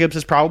Josh Jacobs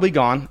is probably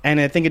gone,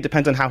 and I think it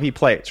depends on how he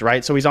plays,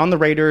 right? So he's on the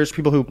Raiders.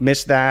 People who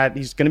missed that,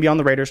 he's going to be on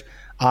the Raiders.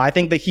 I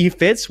think that he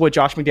fits what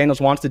Josh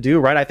McDaniels wants to do,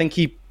 right? I think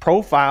he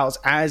profiles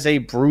as a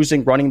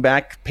bruising running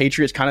back,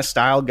 Patriots kind of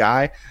style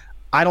guy.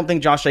 I don't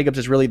think Josh Jacobs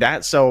is really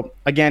that. So,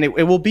 again,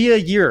 it will be a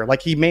year.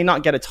 Like, he may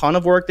not get a ton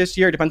of work this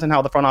year. It depends on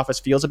how the front office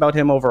feels about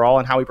him overall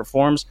and how he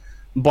performs.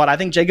 But I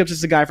think Jacobs is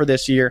the guy for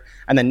this year.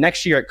 And then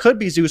next year, it could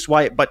be Zeus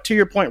White. But to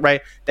your point, Ray,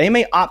 they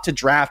may opt to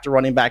draft a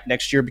running back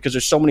next year because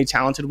there's so many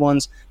talented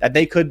ones that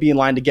they could be in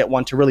line to get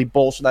one to really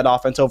bolster that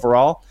offense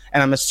overall.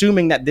 And I'm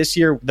assuming that this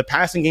year, the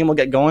passing game will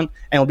get going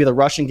and it'll be the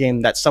rushing game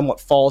that somewhat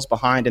falls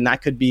behind. And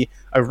that could be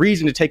a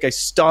reason to take a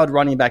stud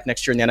running back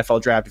next year in the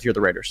NFL draft if you're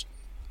the Raiders.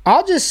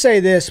 I'll just say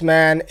this,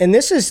 man, and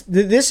this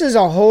is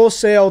a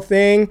wholesale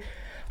thing.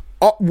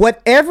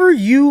 Whatever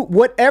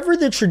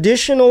the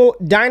traditional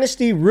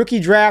dynasty rookie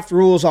draft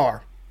rules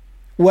are,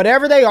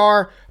 whatever they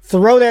are,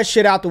 throw that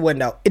shit out the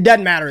window. It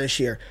doesn't matter this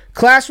year.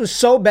 Class was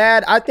so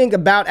bad. I think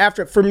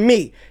for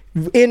me,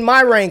 in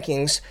my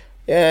rankings,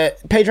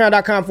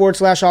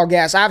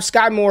 patreon.com/allgas, I have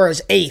Sky Moore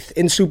as 8th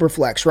in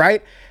Superflex,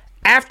 right?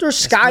 After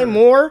Sky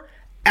Moore,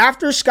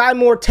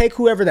 take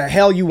whoever the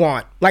hell you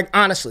want. Like,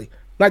 honestly.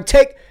 Like,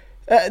 take...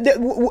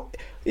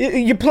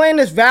 you're playing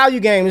this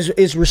value game.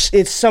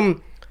 It's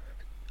some...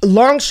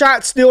 long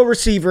shot still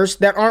receivers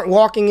that aren't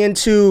walking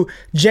into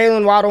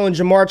Jalen Waddle and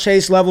Jamar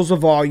Chase levels of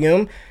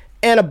volume,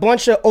 and a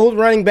bunch of old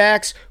running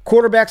backs,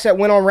 quarterbacks that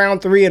went on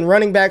round 3, and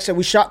running backs that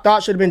we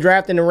thought should have been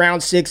drafted in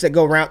round 6 that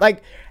go round.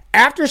 Like,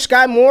 after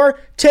Sky Moore,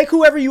 take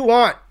whoever you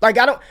want. Like,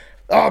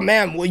 oh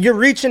man, well, you're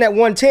reaching at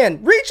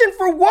 110. Reaching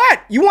for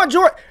what? You want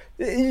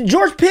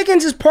George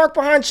Pickens is parked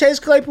behind Chase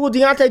Claypool,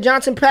 Deontay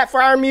Johnson, Pat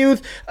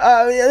Freiermuth,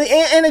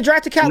 and a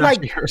drafted cat.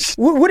 Like, what's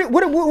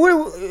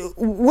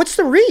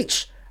the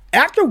reach?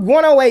 After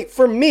 108,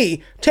 for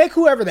me, take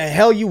whoever the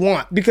hell you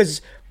want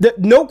because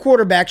no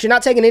quarterbacks. You're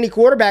not taking any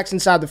quarterbacks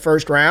inside the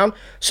first round.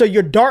 So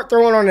you're dart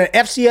throwing on an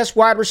FCS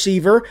wide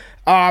receiver,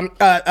 a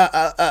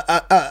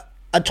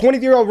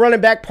 23-year-old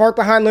running back parked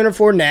behind Leonard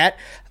Fournette,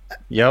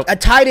 a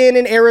tight end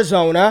in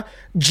Arizona,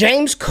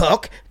 James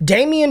Cook,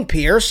 Dameon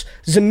Pierce,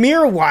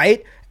 Zamir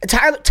White,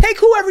 Tyler. Take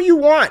whoever you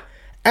want.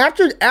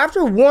 After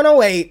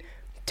 108,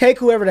 take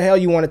whoever the hell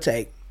you want to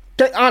take.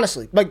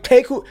 Honestly, like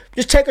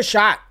just take a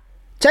shot.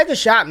 Take a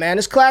shot, man.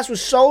 This class was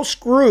so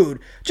screwed.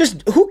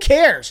 Just who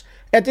cares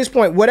at this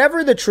point?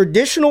 Whatever the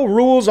traditional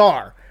rules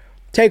are,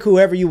 take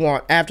whoever you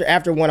want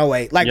after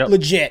 108.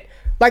 Legit.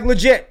 Like,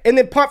 legit. And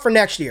then punt for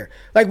next year.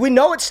 Like, we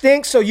know it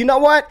stinks, so you know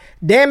what?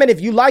 Damn it,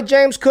 if you like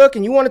James Cook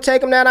and you want to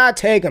take him, then I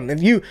take him.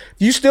 If you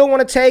still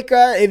want to take,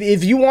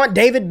 if you want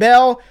David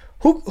Bell,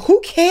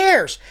 who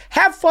cares?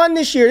 Have fun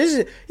this year.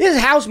 This is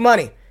house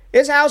money.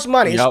 It's house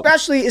money,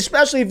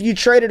 especially if you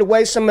traded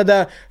away some of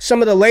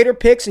the later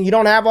picks and you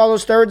don't have all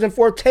those thirds and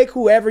fourths. Take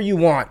whoever you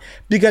want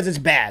because it's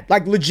bad.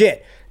 Like,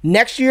 legit.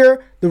 Next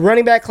year, the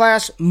running back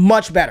class,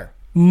 much better.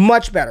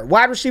 Much better.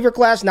 Wide receiver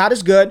class, not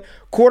as good.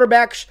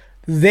 Quarterbacks,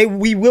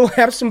 we will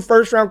have some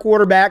first-round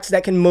quarterbacks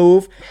that can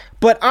move.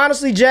 But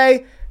honestly,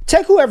 Jay,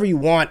 take whoever you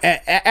want.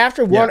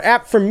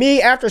 For me,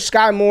 after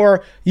Sky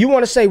Moore, you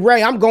want to say,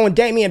 Ray, I'm going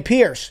Dameon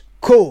Pierce.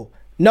 Cool.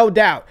 No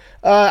doubt.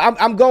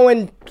 I'm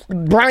going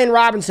Brian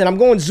Robinson. I'm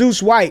going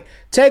Zeus White.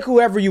 Take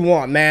whoever you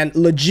want, man.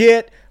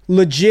 Legit.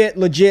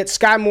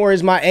 Sky Moore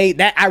is my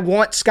 8. I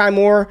want Sky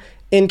Moore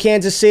in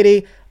Kansas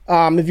City.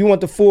 If you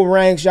want the full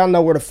ranks, y'all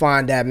know where to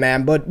find that,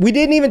 man. But we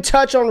didn't even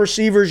touch on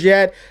receivers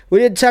yet. We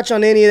didn't touch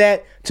on any of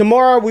that.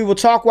 Tomorrow, we will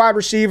talk wide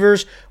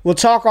receivers. We'll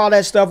talk all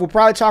that stuff. We'll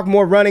probably talk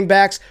more running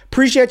backs.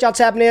 Appreciate y'all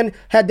tapping in.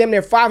 Had them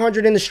there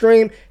 500 in the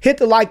stream. Hit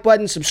the like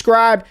button.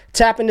 Subscribe.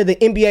 Tap into the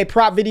NBA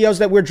prop videos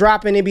that we're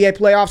dropping. NBA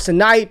playoffs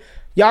tonight.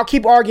 Y'all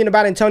keep arguing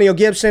about Antonio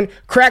Gibson.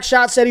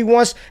 Crackshot said he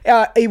wants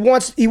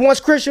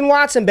Christian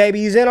Watson,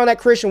 baby. He's in on that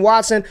Christian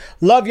Watson.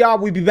 Love y'all.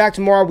 We'll be back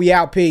tomorrow. We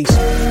out. Peace.